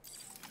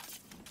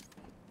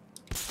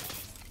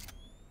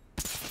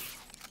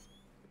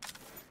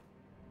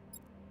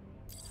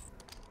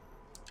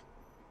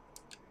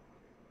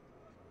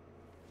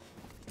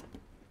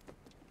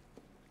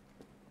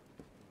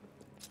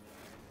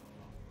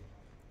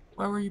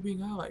 why were you being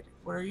highlighted?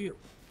 What are you?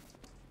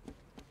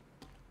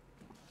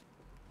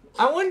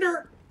 I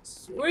wonder,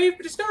 we've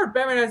discovered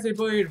Batman has the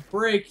ability to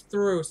break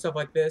through stuff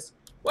like this.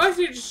 Why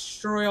doesn't he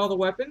destroy all the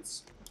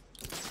weapons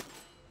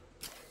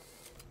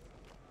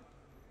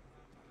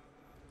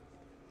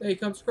that he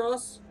comes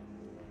across?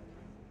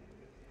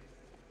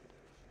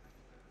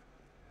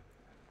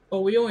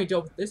 Oh, we only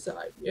dealt with this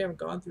side. We haven't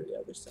gone through the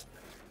other side.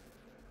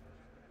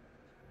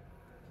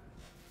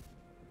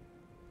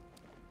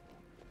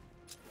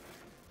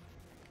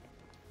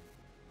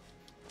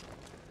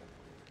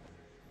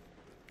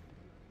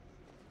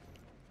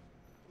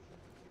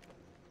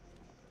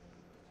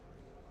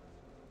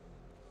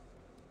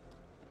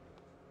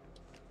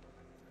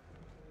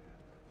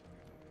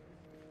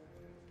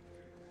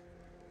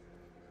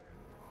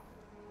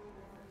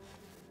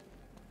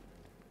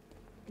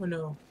 Oh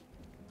no.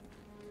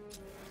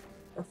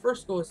 Our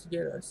first goal is to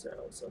get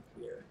ourselves up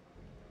here.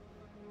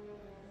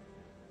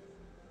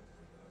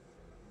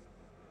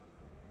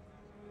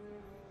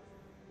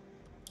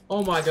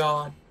 Oh my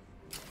God.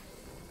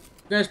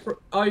 You guys,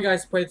 all you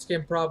guys who play this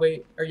game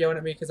probably are yelling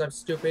at me because I'm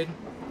stupid.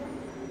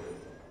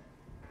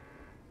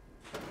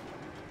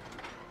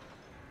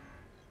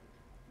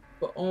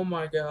 But oh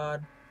my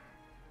God.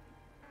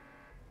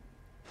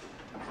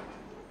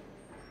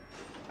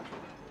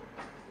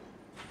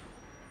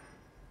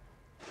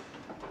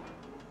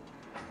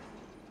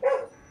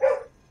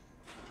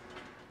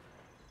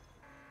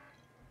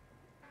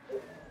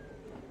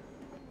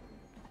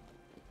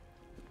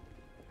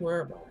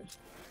 Where am I?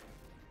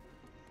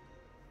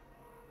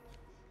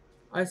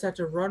 I just have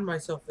to run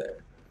myself there.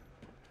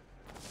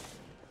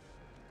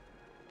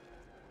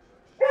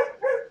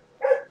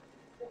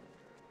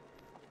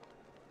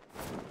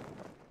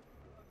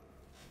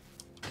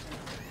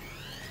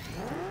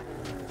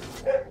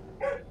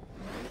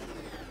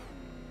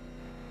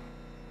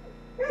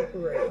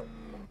 Great.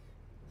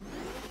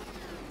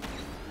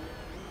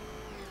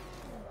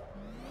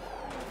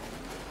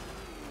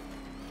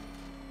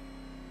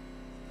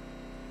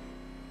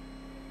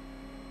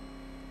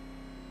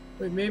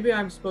 Wait, maybe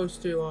I'm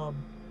supposed to,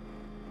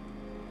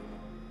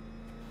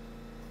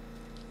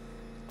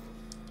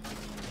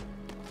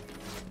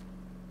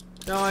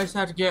 no, I just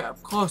have to get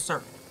up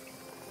closer.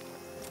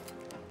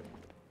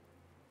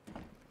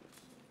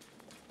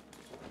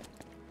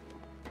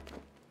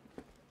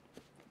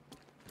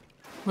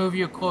 Move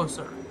you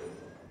closer.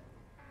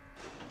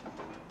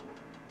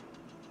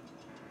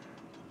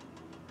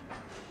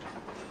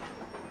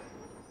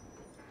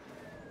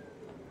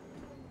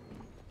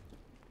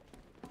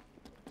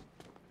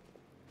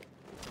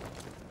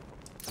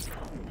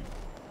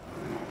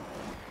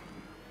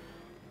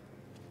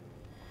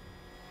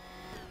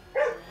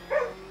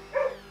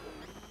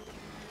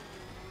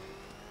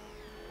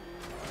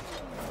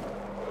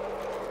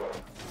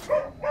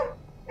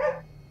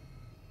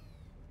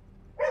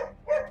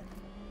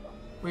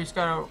 We just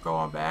gotta go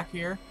on back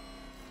here.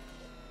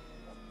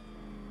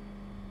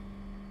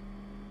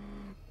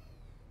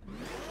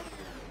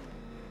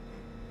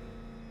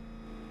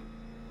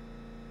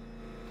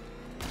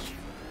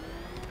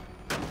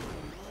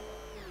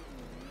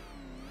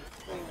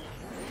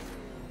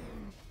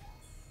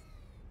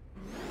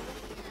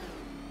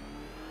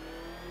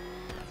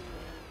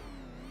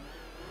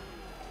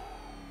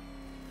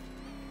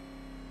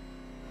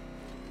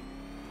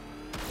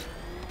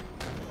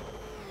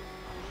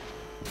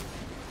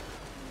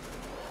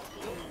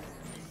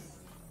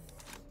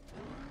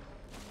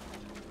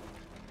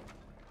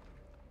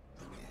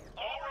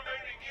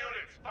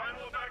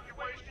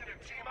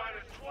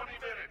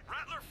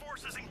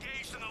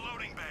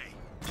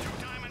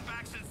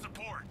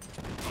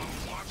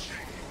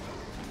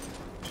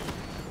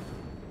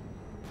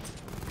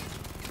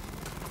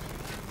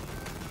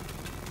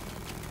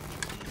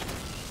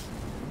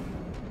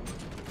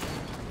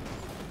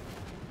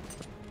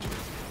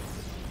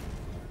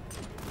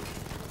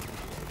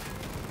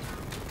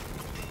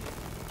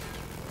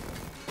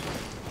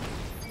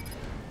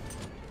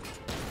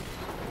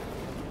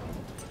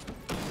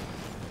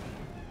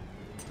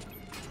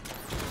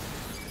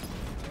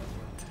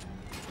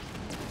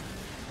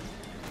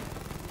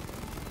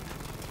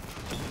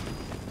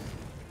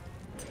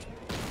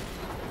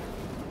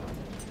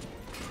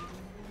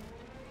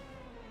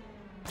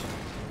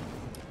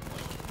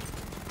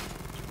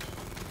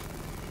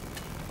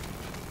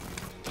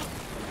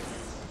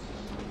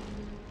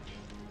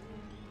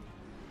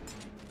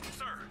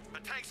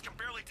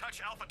 touch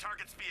Alpha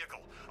Target's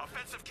vehicle.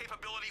 Offensive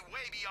capability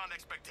way beyond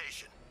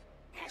expectation.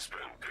 He's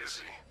been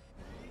busy.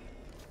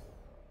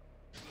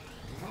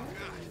 Oh,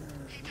 God.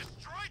 He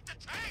destroyed the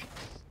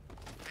tanks!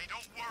 Hey,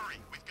 don't worry.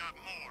 We've got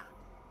more.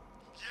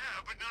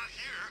 Yeah, but not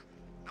here.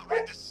 Not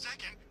right this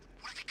second.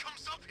 What if he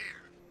comes up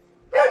here?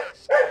 I'm not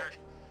scared.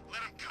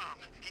 Let him come.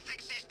 He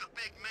thinks he's the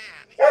big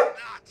man. He's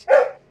not.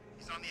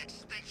 He's on the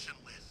extinction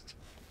list.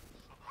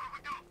 Where do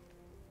we go?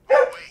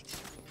 Wait.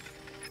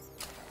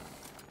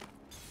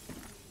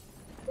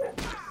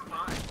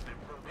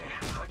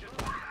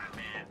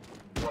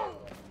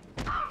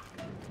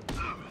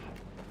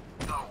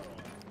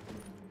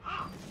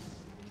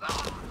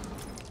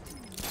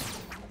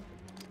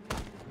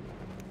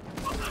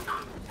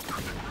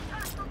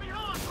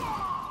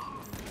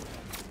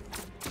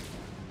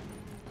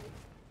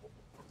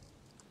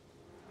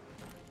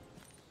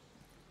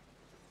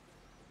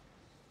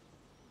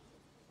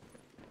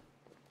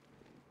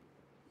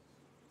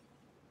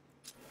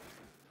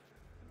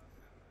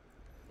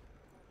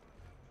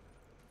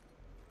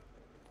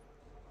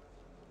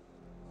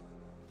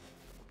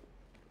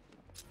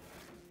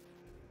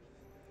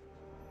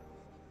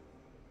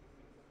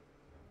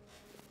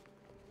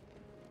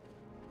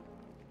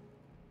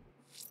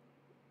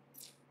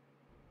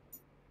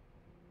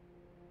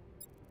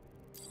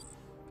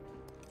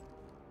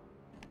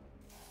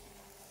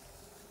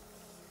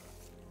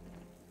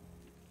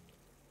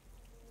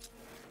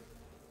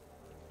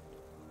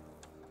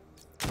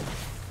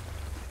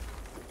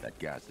 That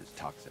gas is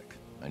toxic.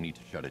 I need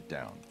to shut it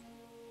down.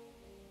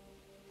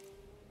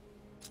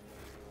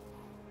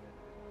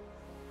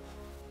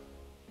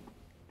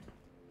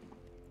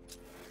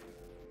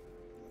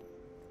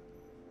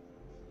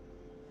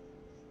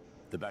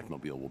 The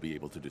Batmobile will be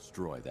able to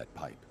destroy that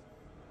pipe.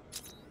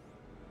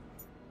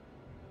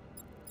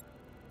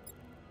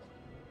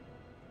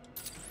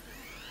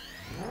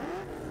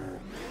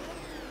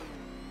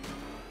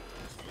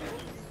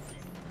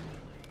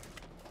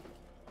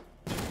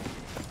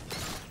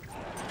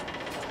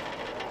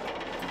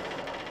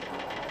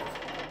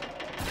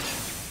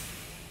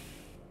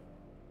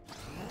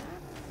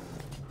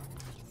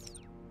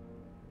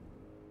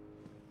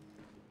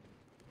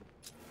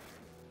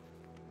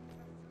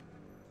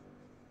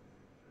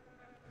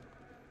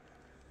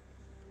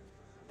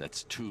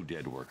 That's 2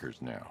 dead workers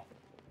now.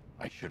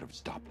 I should have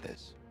stopped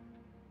this.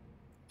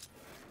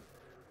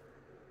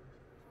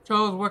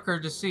 Charles Wicker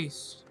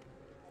deceased.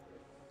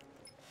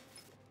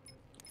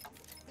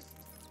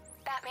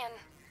 Batman,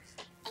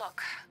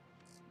 look.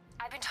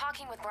 I've been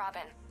talking with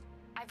Robin.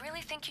 I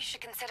really think you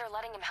should consider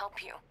letting him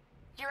help you.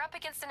 You're up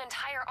against an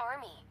entire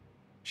army.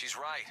 She's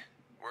right.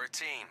 We're a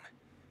team.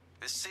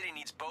 This city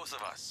needs both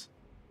of us.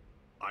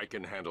 I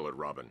can handle it,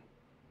 Robin.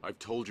 I've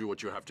told you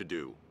what you have to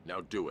do.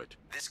 Now do it.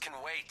 This can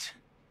wait.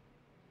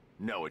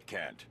 No, it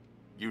can't.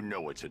 You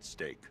know what's at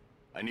stake.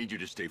 I need you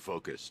to stay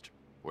focused,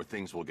 or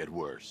things will get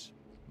worse.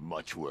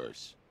 Much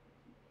worse.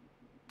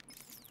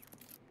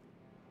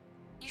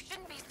 You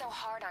shouldn't be so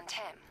hard on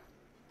Tim.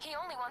 He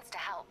only wants to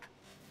help.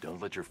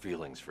 Don't let your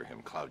feelings for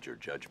him cloud your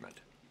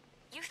judgment.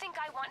 You think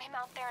I want him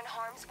out there in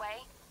harm's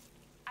way?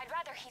 I'd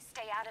rather he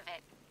stay out of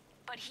it.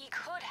 But he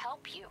could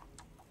help you.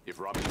 If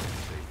Robin can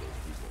save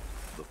those people,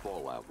 the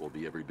fallout will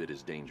be every bit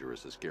as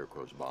dangerous as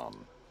Scarecrow's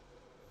bomb.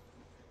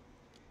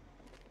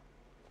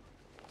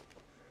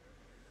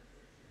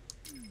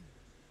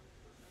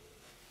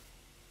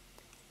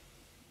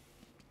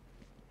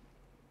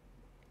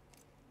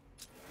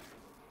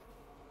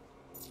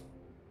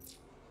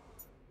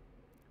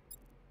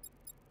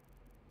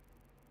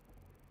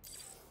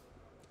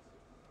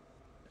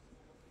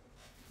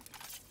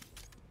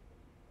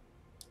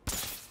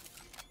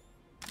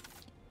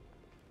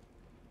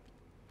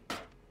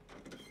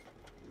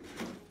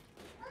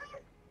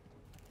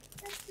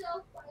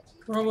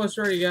 We're almost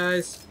ready,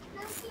 guys.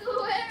 That's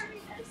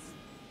hilarious.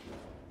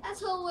 That's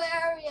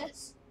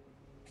hilarious.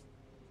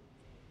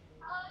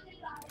 How did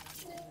I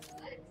do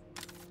it?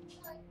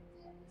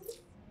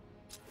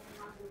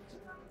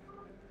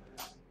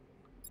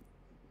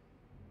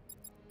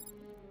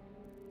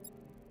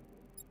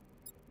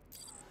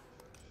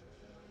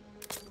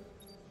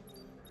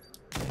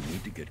 I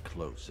need to get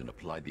close and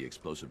apply the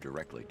explosive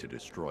directly to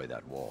destroy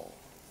that wall.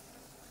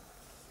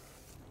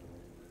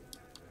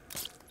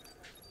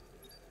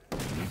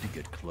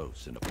 Get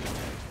close and apply the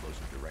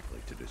explosive directly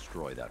to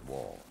destroy that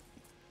wall.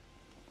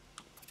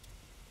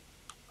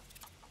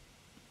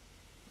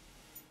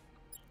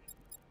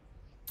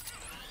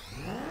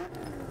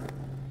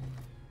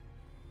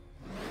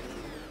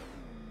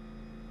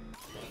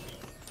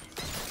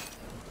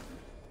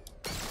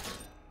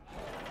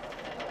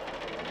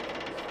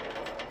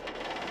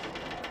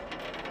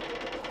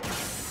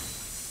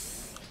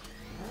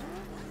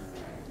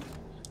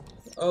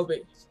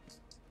 Obi.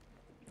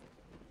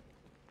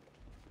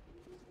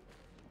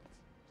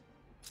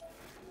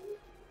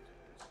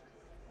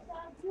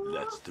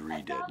 That's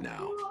 3 dead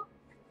now.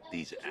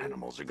 These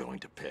animals are going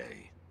to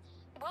pay.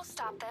 We'll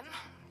stop them.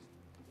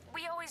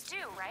 We always do,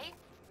 right?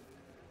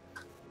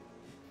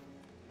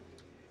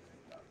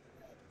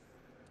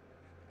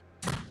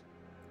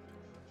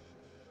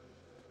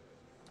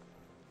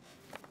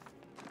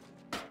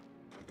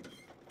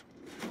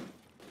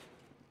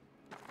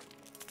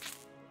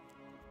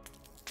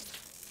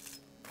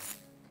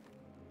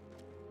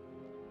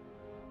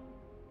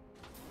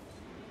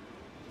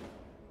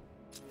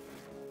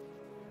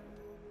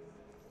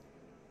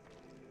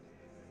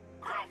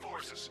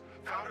 forces.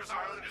 Founders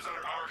Island is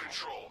under our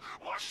control.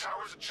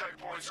 Watchtowers and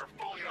checkpoints are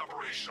fully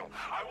operational.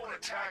 I want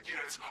attack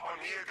units on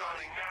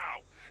Miagani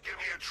now. Get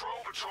me a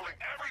drone patrolling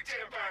every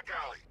damn back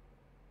alley.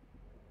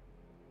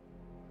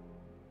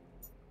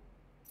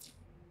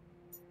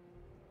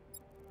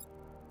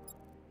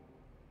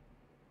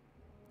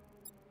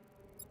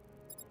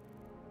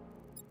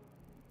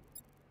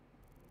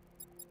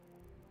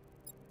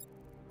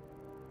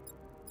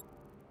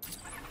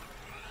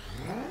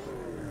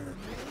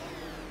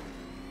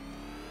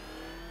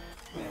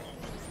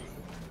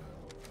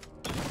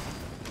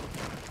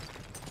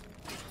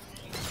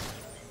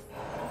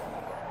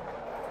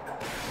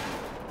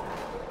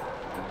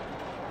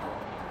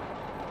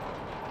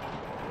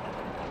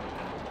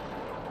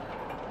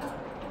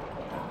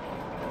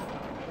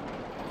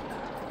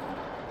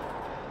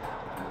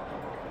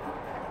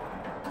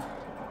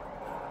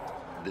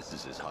 This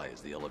is as high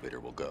as the elevator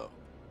will go.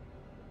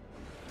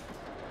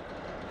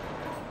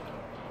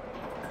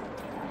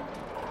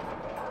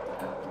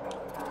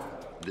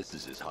 This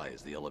is as high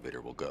as the elevator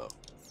will go.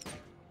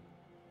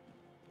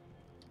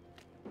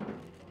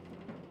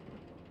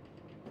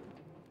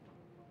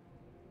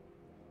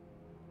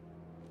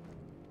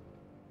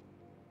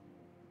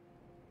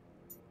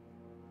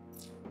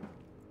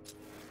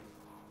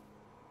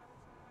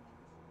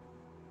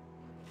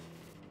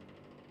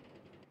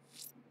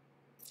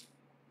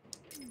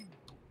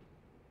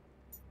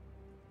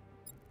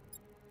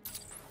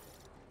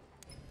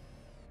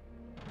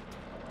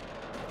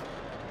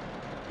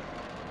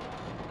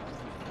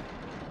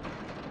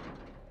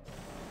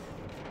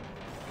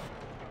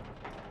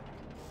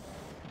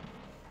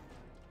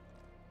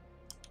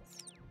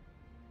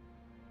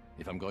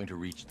 If I'm going to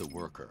reach the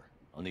worker,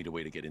 I'll need a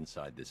way to get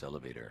inside this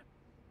elevator.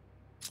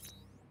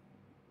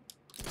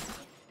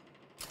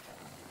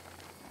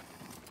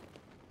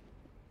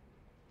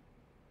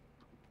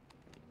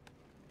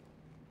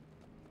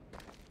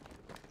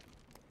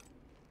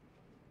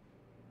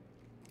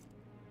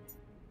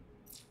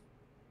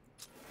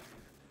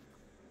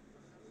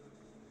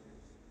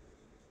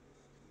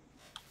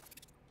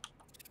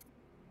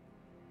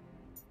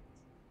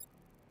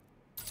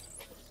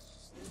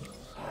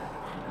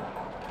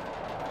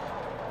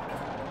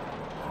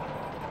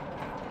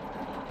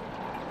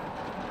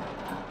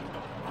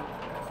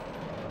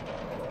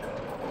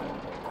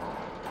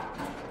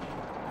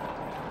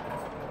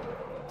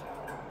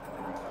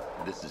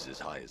 This is as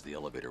high as the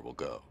elevator will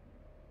go.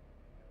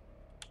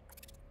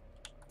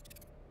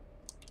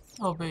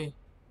 Oh, B.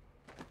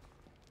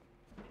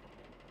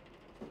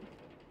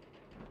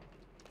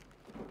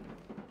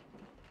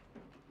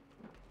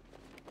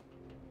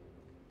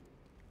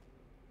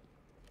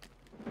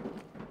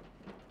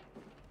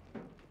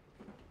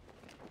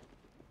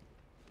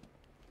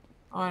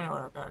 Oh, I know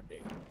what I've got to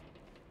do.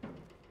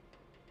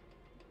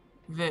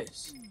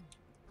 This.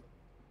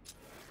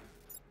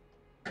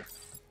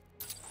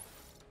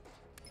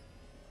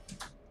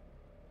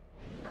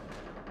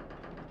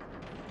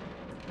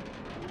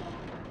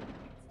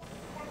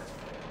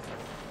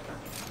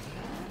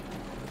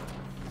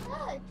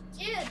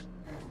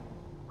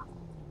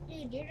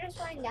 Dude, you're just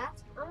playing that?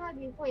 I'm gonna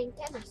be playing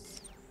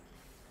tennis.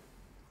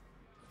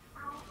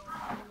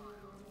 Hey,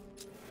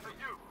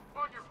 you!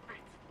 On your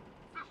feet!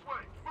 This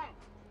way! Move!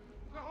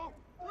 No!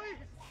 Please!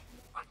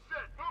 I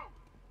said move!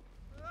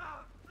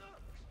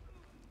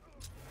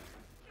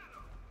 Get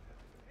up!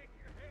 Take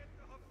your hands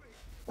off me!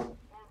 Or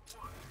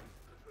what?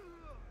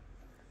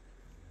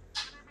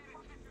 You need me to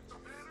teach you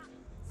some manners?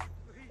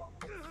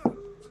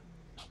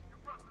 You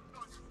brought this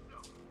on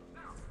yourself.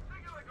 Now,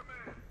 take it like a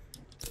man!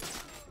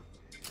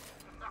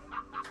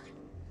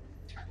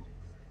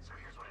 So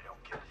here's what I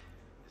don't get.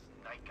 This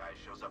night guy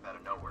shows up out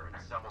of nowhere and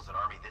assembles an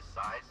army this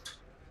size.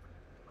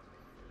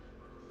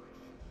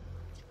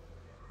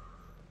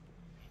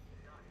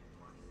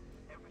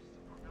 Every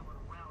super villain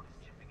around is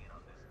chipping in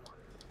on this one.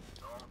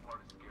 It's all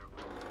part of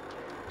Scarecrow.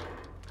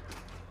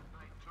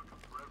 Knight took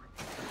him for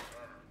everything he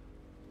had.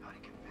 How'd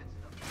he convince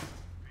them?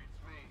 Beats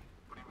me,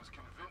 but he was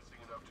convincing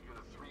enough to get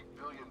a $3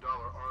 billion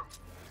army.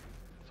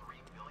 $3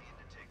 billion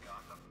to take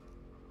Gotham?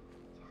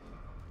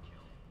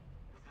 Kill.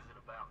 This isn't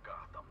about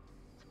Gotham.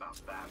 It's about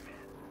Batman.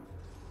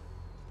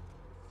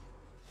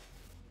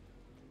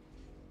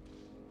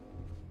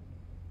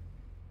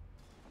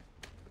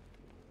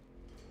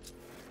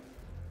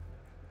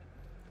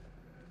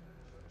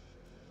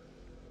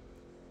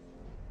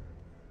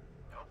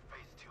 I hope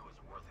Phase 2 is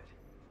worth it.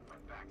 My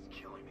back's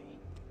killing me.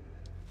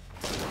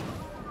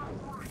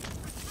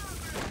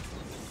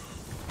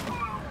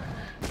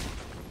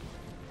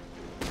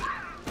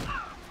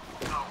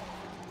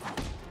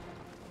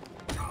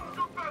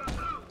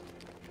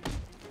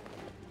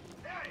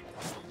 Hey!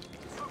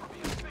 Cover me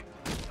and fix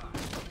it this time.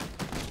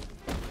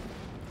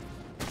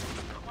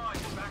 Come on,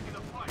 get back in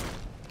the fight.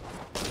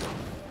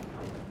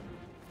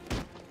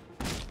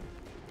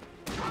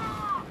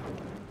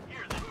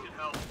 Here, this should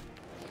help.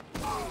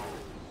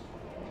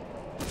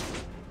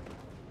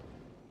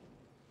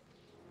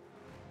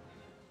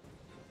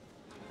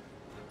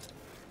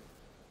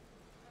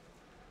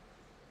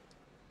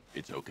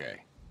 It's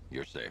okay.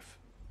 You're safe.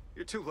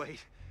 You're too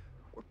late.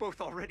 We're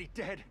both already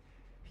dead.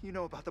 You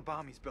know about the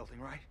bomb he's building,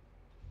 right?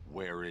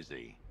 Where is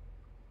he?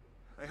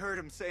 I heard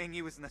him saying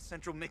he was in the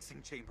central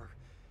mixing chamber.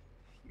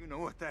 You know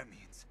what that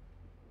means.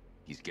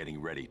 He's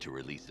getting ready to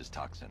release his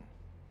toxin.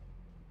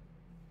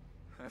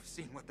 I've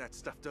seen what that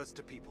stuff does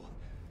to people.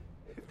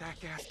 If that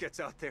gas gets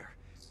out there,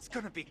 it's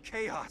gonna be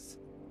chaos.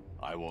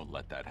 I won't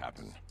let that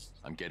happen.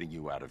 I'm getting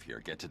you out of here.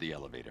 Get to the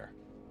elevator.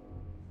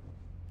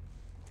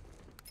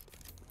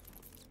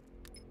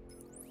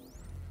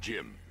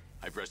 Jim,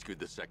 I've rescued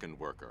the second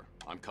worker.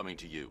 I'm coming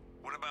to you.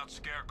 What about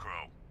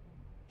Scarecrow?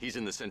 He's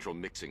in the central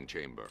mixing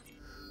chamber.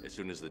 As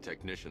soon as the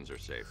technicians are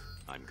safe,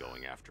 I'm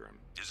going after him.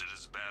 Is it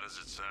as bad as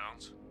it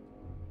sounds?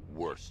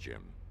 Worse,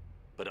 Jim.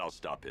 But I'll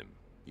stop him.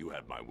 You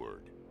have my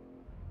word.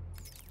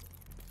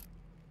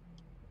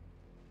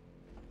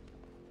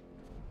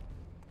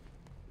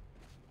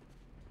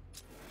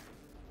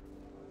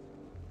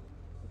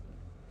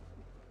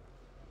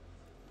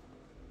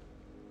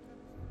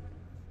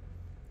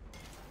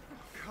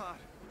 God,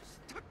 we're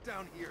stuck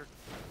down here.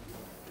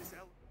 This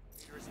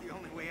elevator is the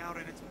only way out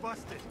and it's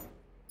busted.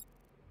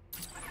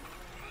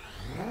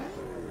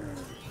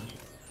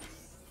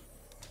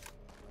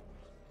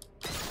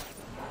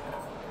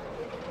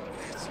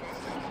 It's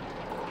moving.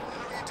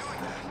 How are you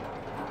doing that?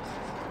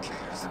 Who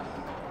cares?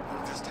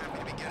 I'm just happy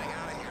to be getting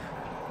out of here.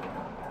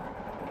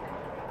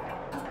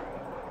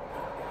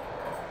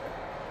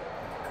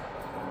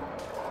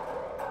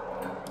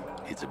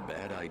 It's a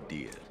bad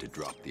idea to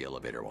drop the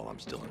elevator while I'm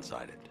still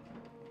inside it.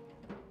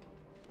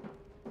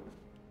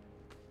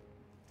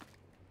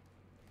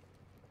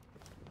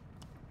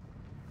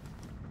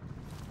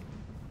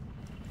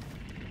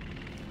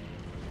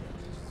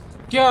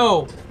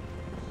 Go!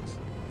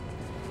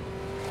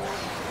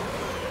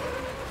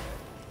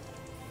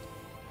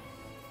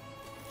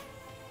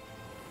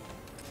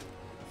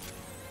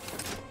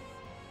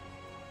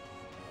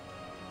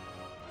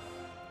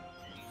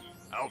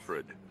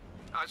 Alfred.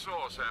 I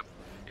saw, Sam.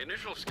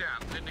 Initial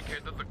scans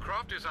indicate that the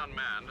craft is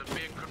unmanned and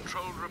being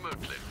controlled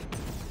remotely.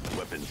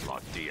 Weapons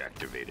lock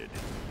deactivated.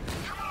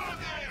 Come on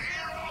then,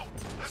 hero!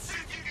 Let's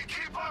see if you can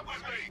keep up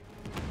with me!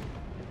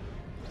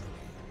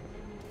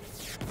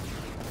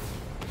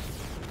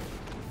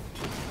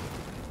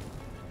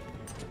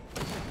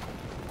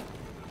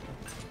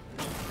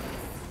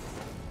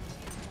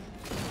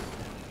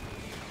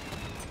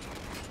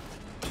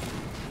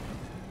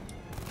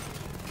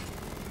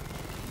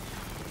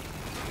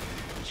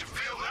 Did you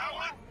feel that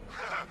one?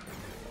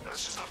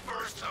 That's just the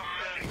first of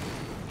many.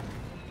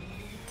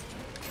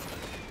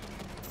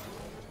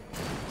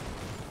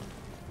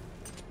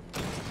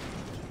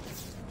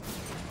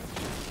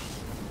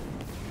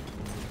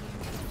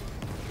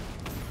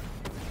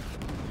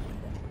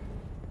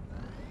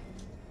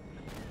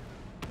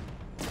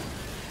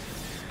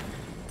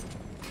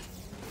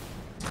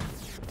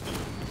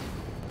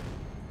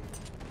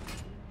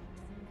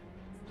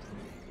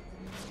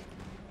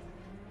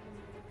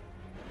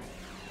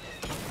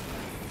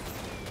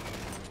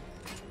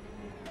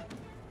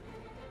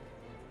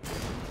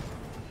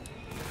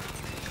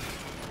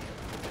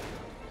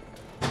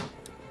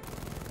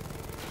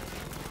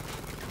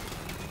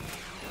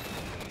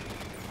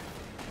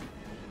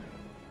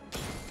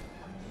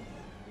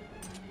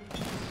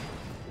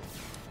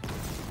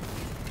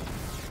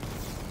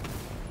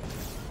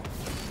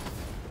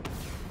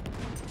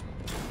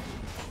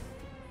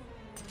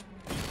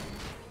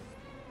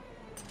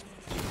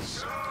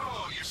 So,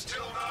 you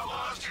still not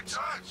lost your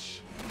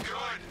touch?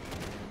 Good.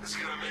 It's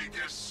gonna make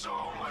this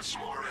so much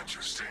more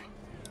interesting.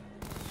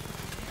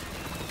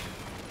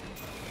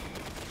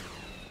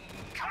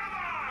 Come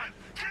on!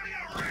 Give me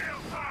a real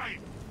fight!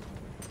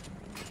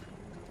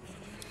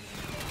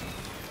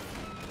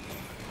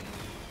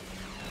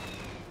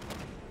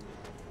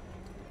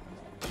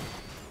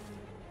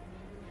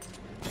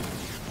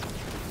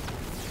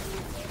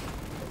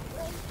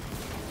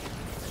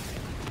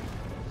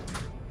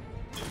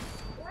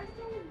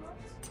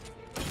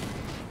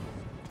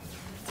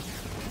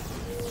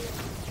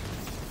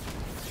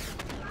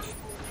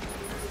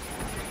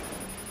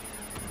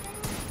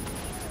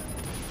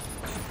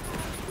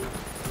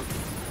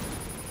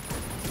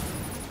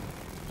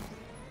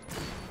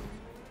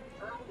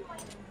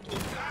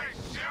 Nice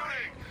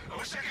shooting! I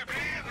wish I could be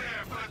in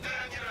there, but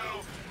then,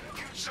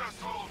 you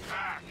just hold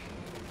back.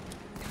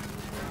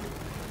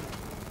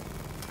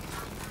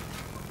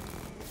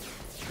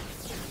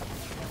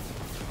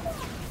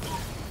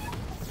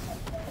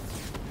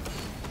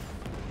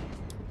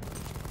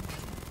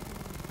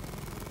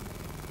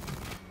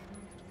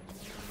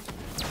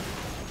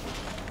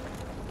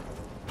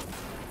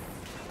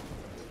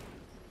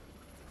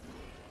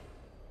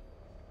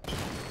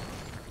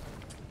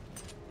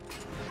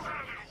 You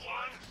haven't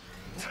won.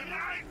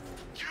 Tonight,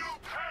 you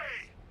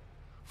pay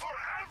for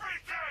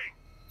everything!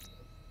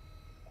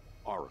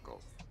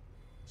 Oracle.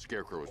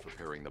 Scarecrow is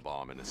preparing the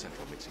bomb in the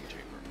central mixing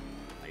chamber.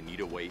 I need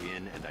a way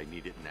in, and I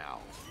need it now.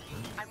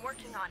 I'm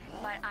working on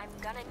it, but I'm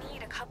gonna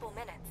need a couple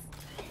minutes.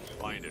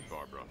 Find it,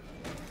 Barbara.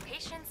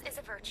 Patience is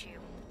a virtue.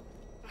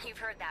 You've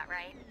heard that,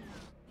 right?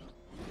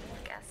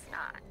 Guess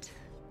not.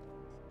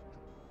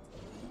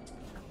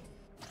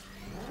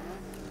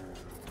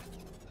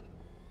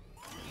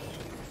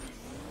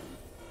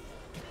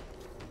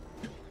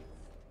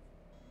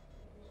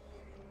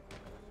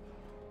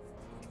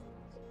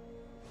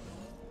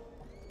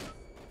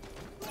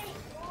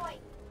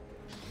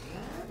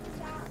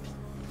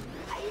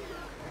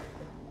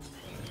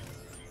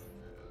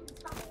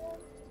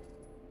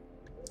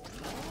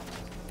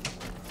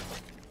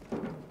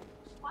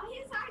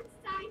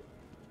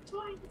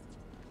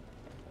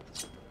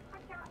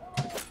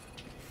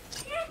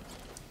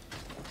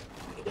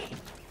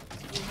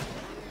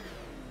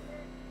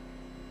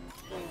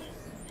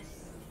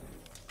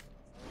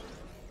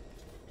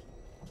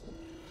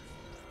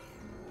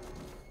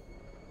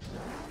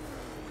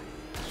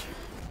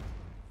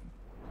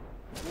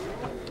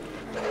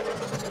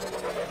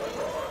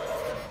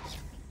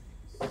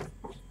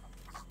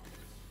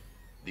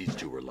 These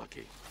two were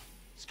lucky.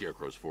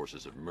 Scarecrow's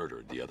forces have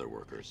murdered the other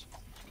workers.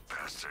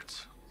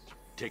 Bastards.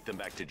 Take them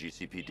back to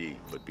GCPD,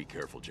 but be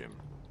careful, Jim.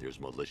 There's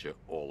militia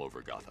all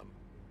over Gotham.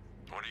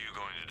 What are you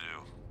going to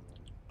do?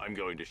 I'm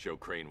going to show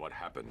Crane what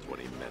happens when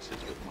he messes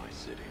with my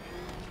city.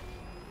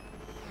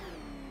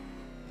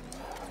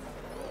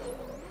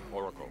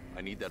 Oracle,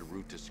 I need that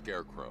route to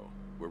Scarecrow.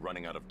 We're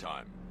running out of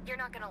time. You're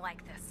not gonna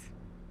like this.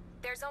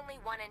 There's only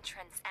one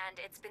entrance, and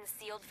it's been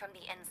sealed from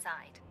the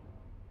inside.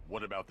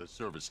 What about the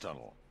service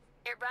tunnel?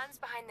 It runs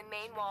behind the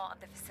main wall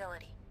of the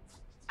facility.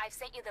 I've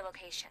sent you the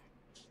location.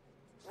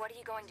 What are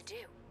you going to do?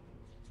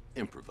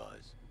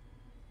 Improvise.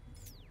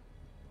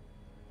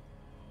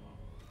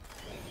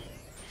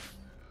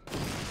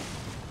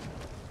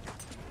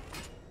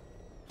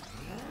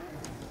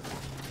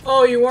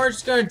 Oh, you weren't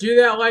just gonna do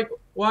that like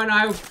when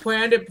I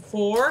planned it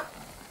before?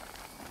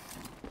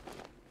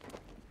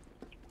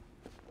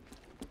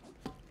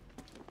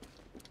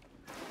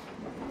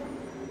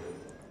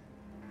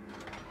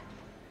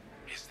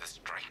 Is the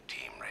strike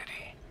team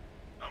ready?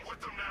 I'm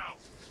with them now.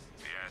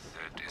 The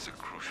asset is a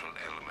crucial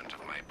element of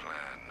my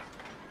plan.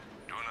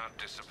 Do not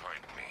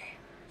disappoint me.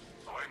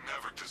 Oh, I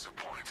never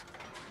disappoint.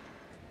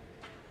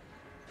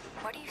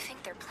 What do you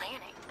think they're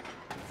planning?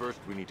 First,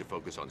 we need to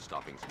focus on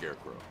stopping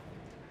Scarecrow.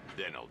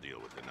 Then I'll deal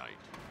with the Knight.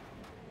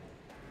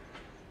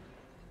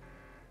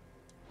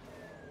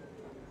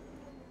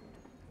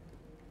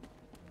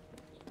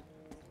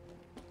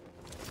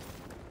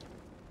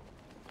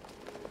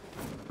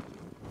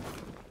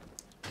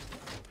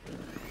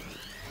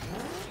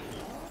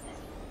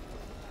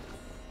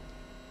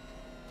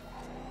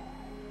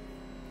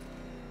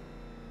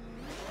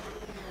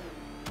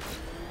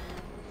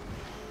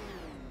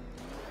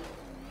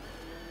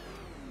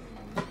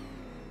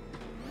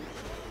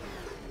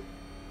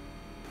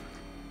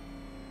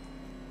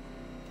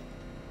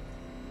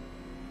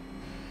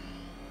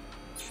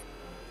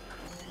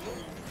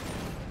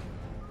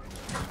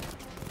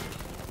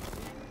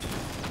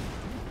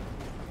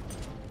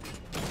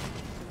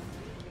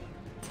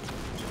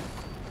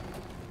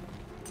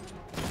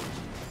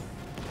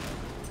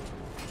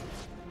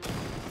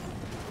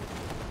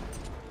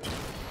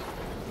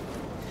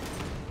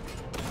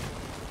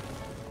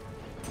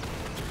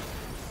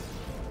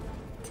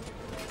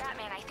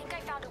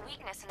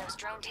 In those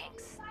drone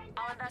tanks.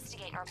 I'll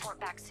investigate and report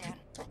back soon.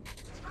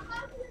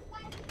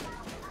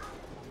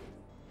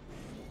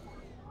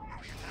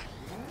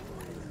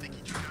 Think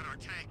he took out our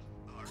tank?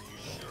 Are you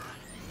sure?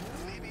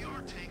 Maybe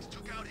our tanks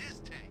took out his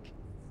tank.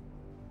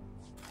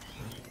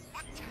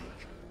 What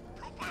tank?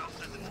 Profile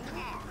says it's a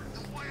car.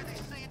 Then why are they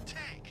saying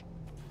tank?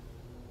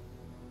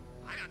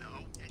 I don't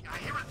know. I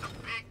hear it's a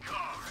big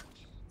car.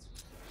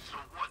 So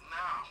what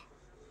now?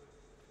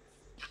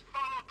 Just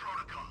follow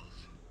protocols.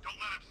 Don't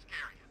let him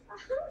scare you.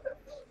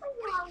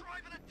 What are you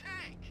driving a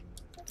tank?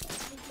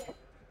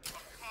 A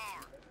car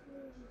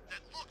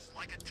that looks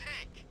like a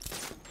tank.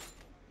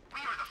 We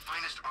are the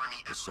finest army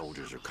ever. The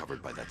soldiers are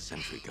covered by that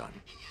sentry gun.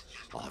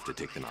 I'll have to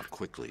take them out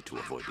quickly to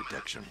avoid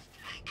detection.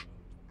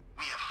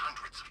 We have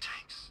hundreds of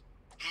tanks.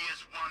 He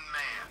is one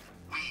man.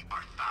 We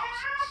are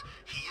thousands.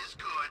 He is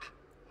good.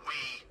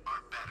 We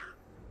are better.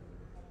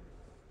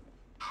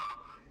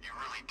 You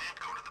really did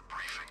go to the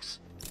briefings.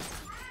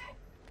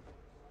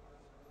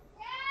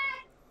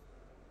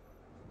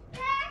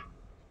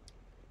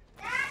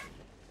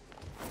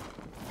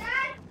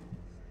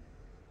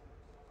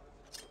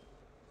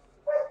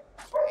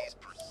 He's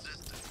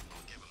persistent,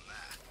 I'll give him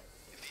that.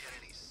 If he had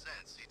any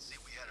sense, he'd see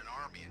we had an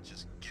army and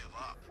just give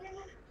up.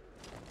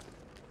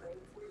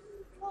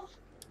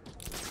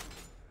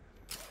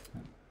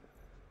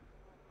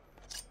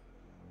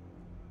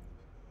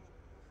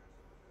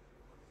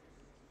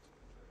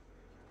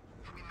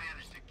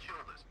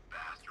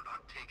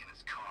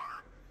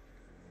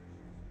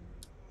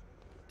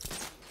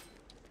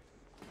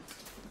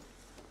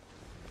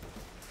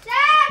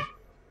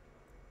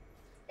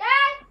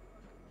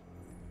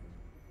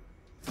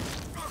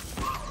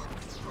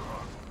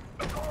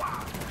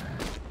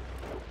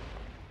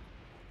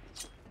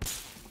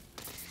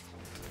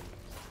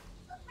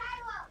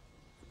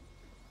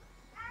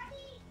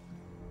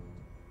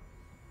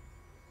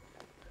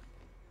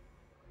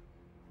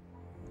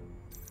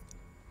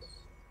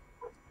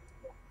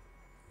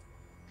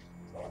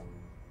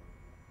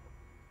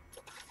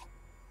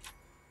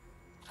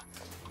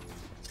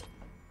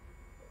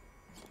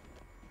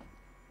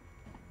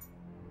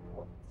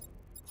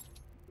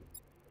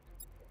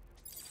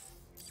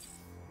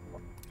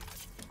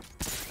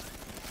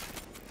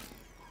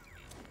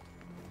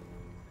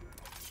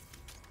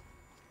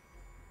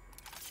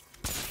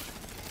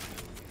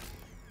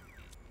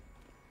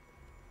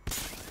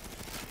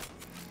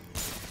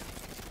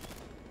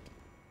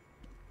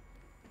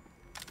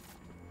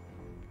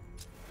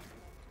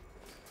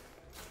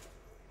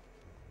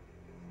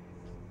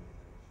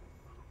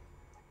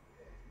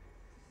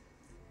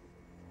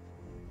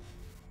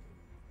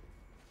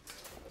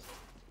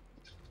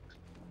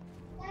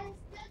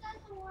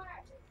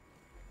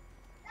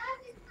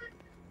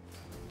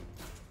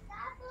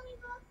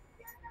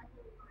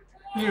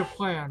 Need a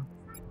plan.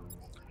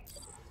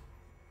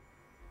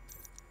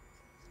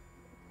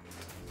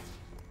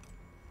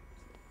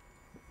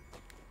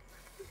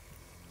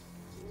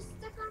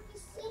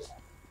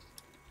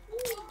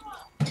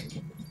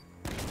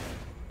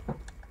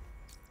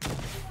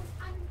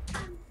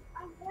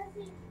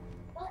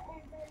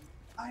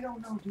 I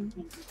don't know, dude.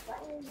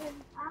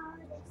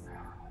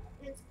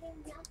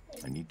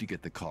 I need to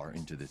get the car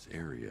into this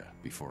area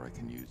before I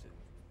can use it.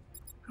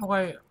 Oh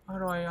wait, how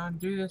do I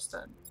undo this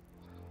then?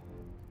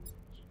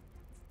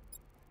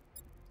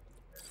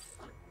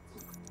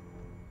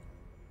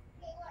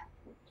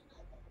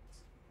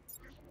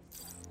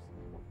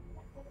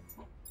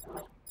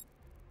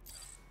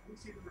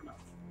 See the remote.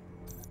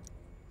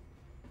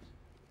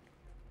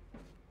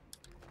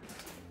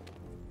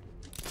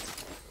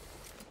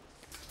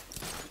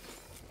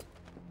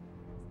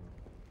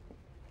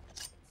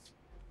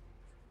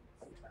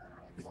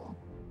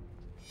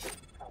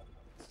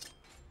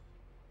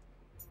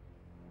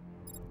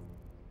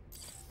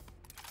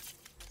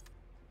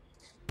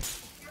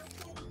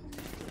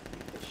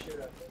 Shit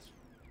out of this.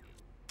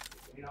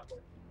 You're not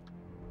working.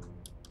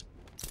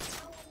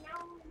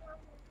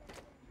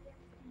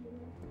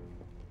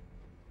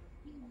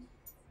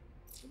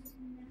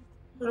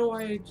 How do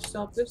I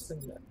stop this thing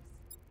then?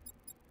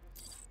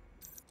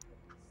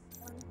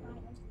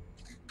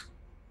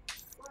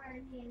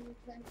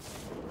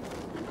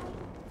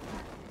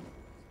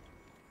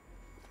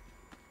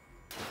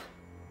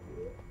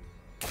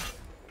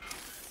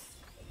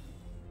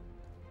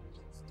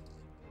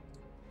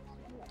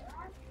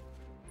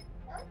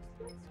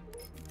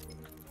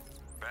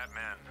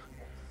 Batman,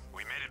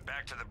 we made it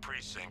back to the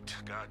precinct.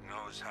 God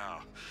knows how.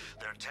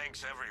 There are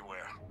tanks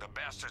everywhere. The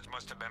bastards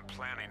must have been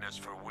planning this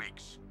for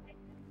weeks.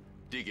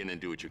 Dig in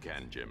and do what you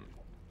can, Jim.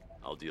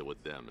 I'll deal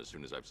with them as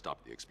soon as I've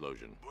stopped the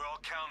explosion. We're all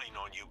counting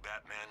on you,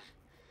 Batman.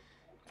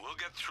 We'll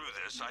get through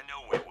this. I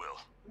know we will.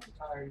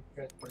 Tired,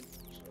 you guys play.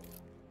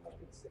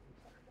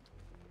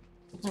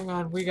 Hang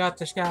on, we got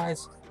this,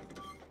 guys.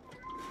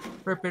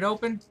 Rip it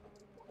open.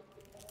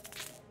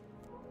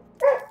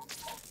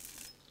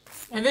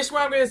 And this is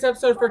where I'm going to end this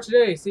episode for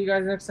today. See you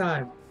guys next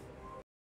time.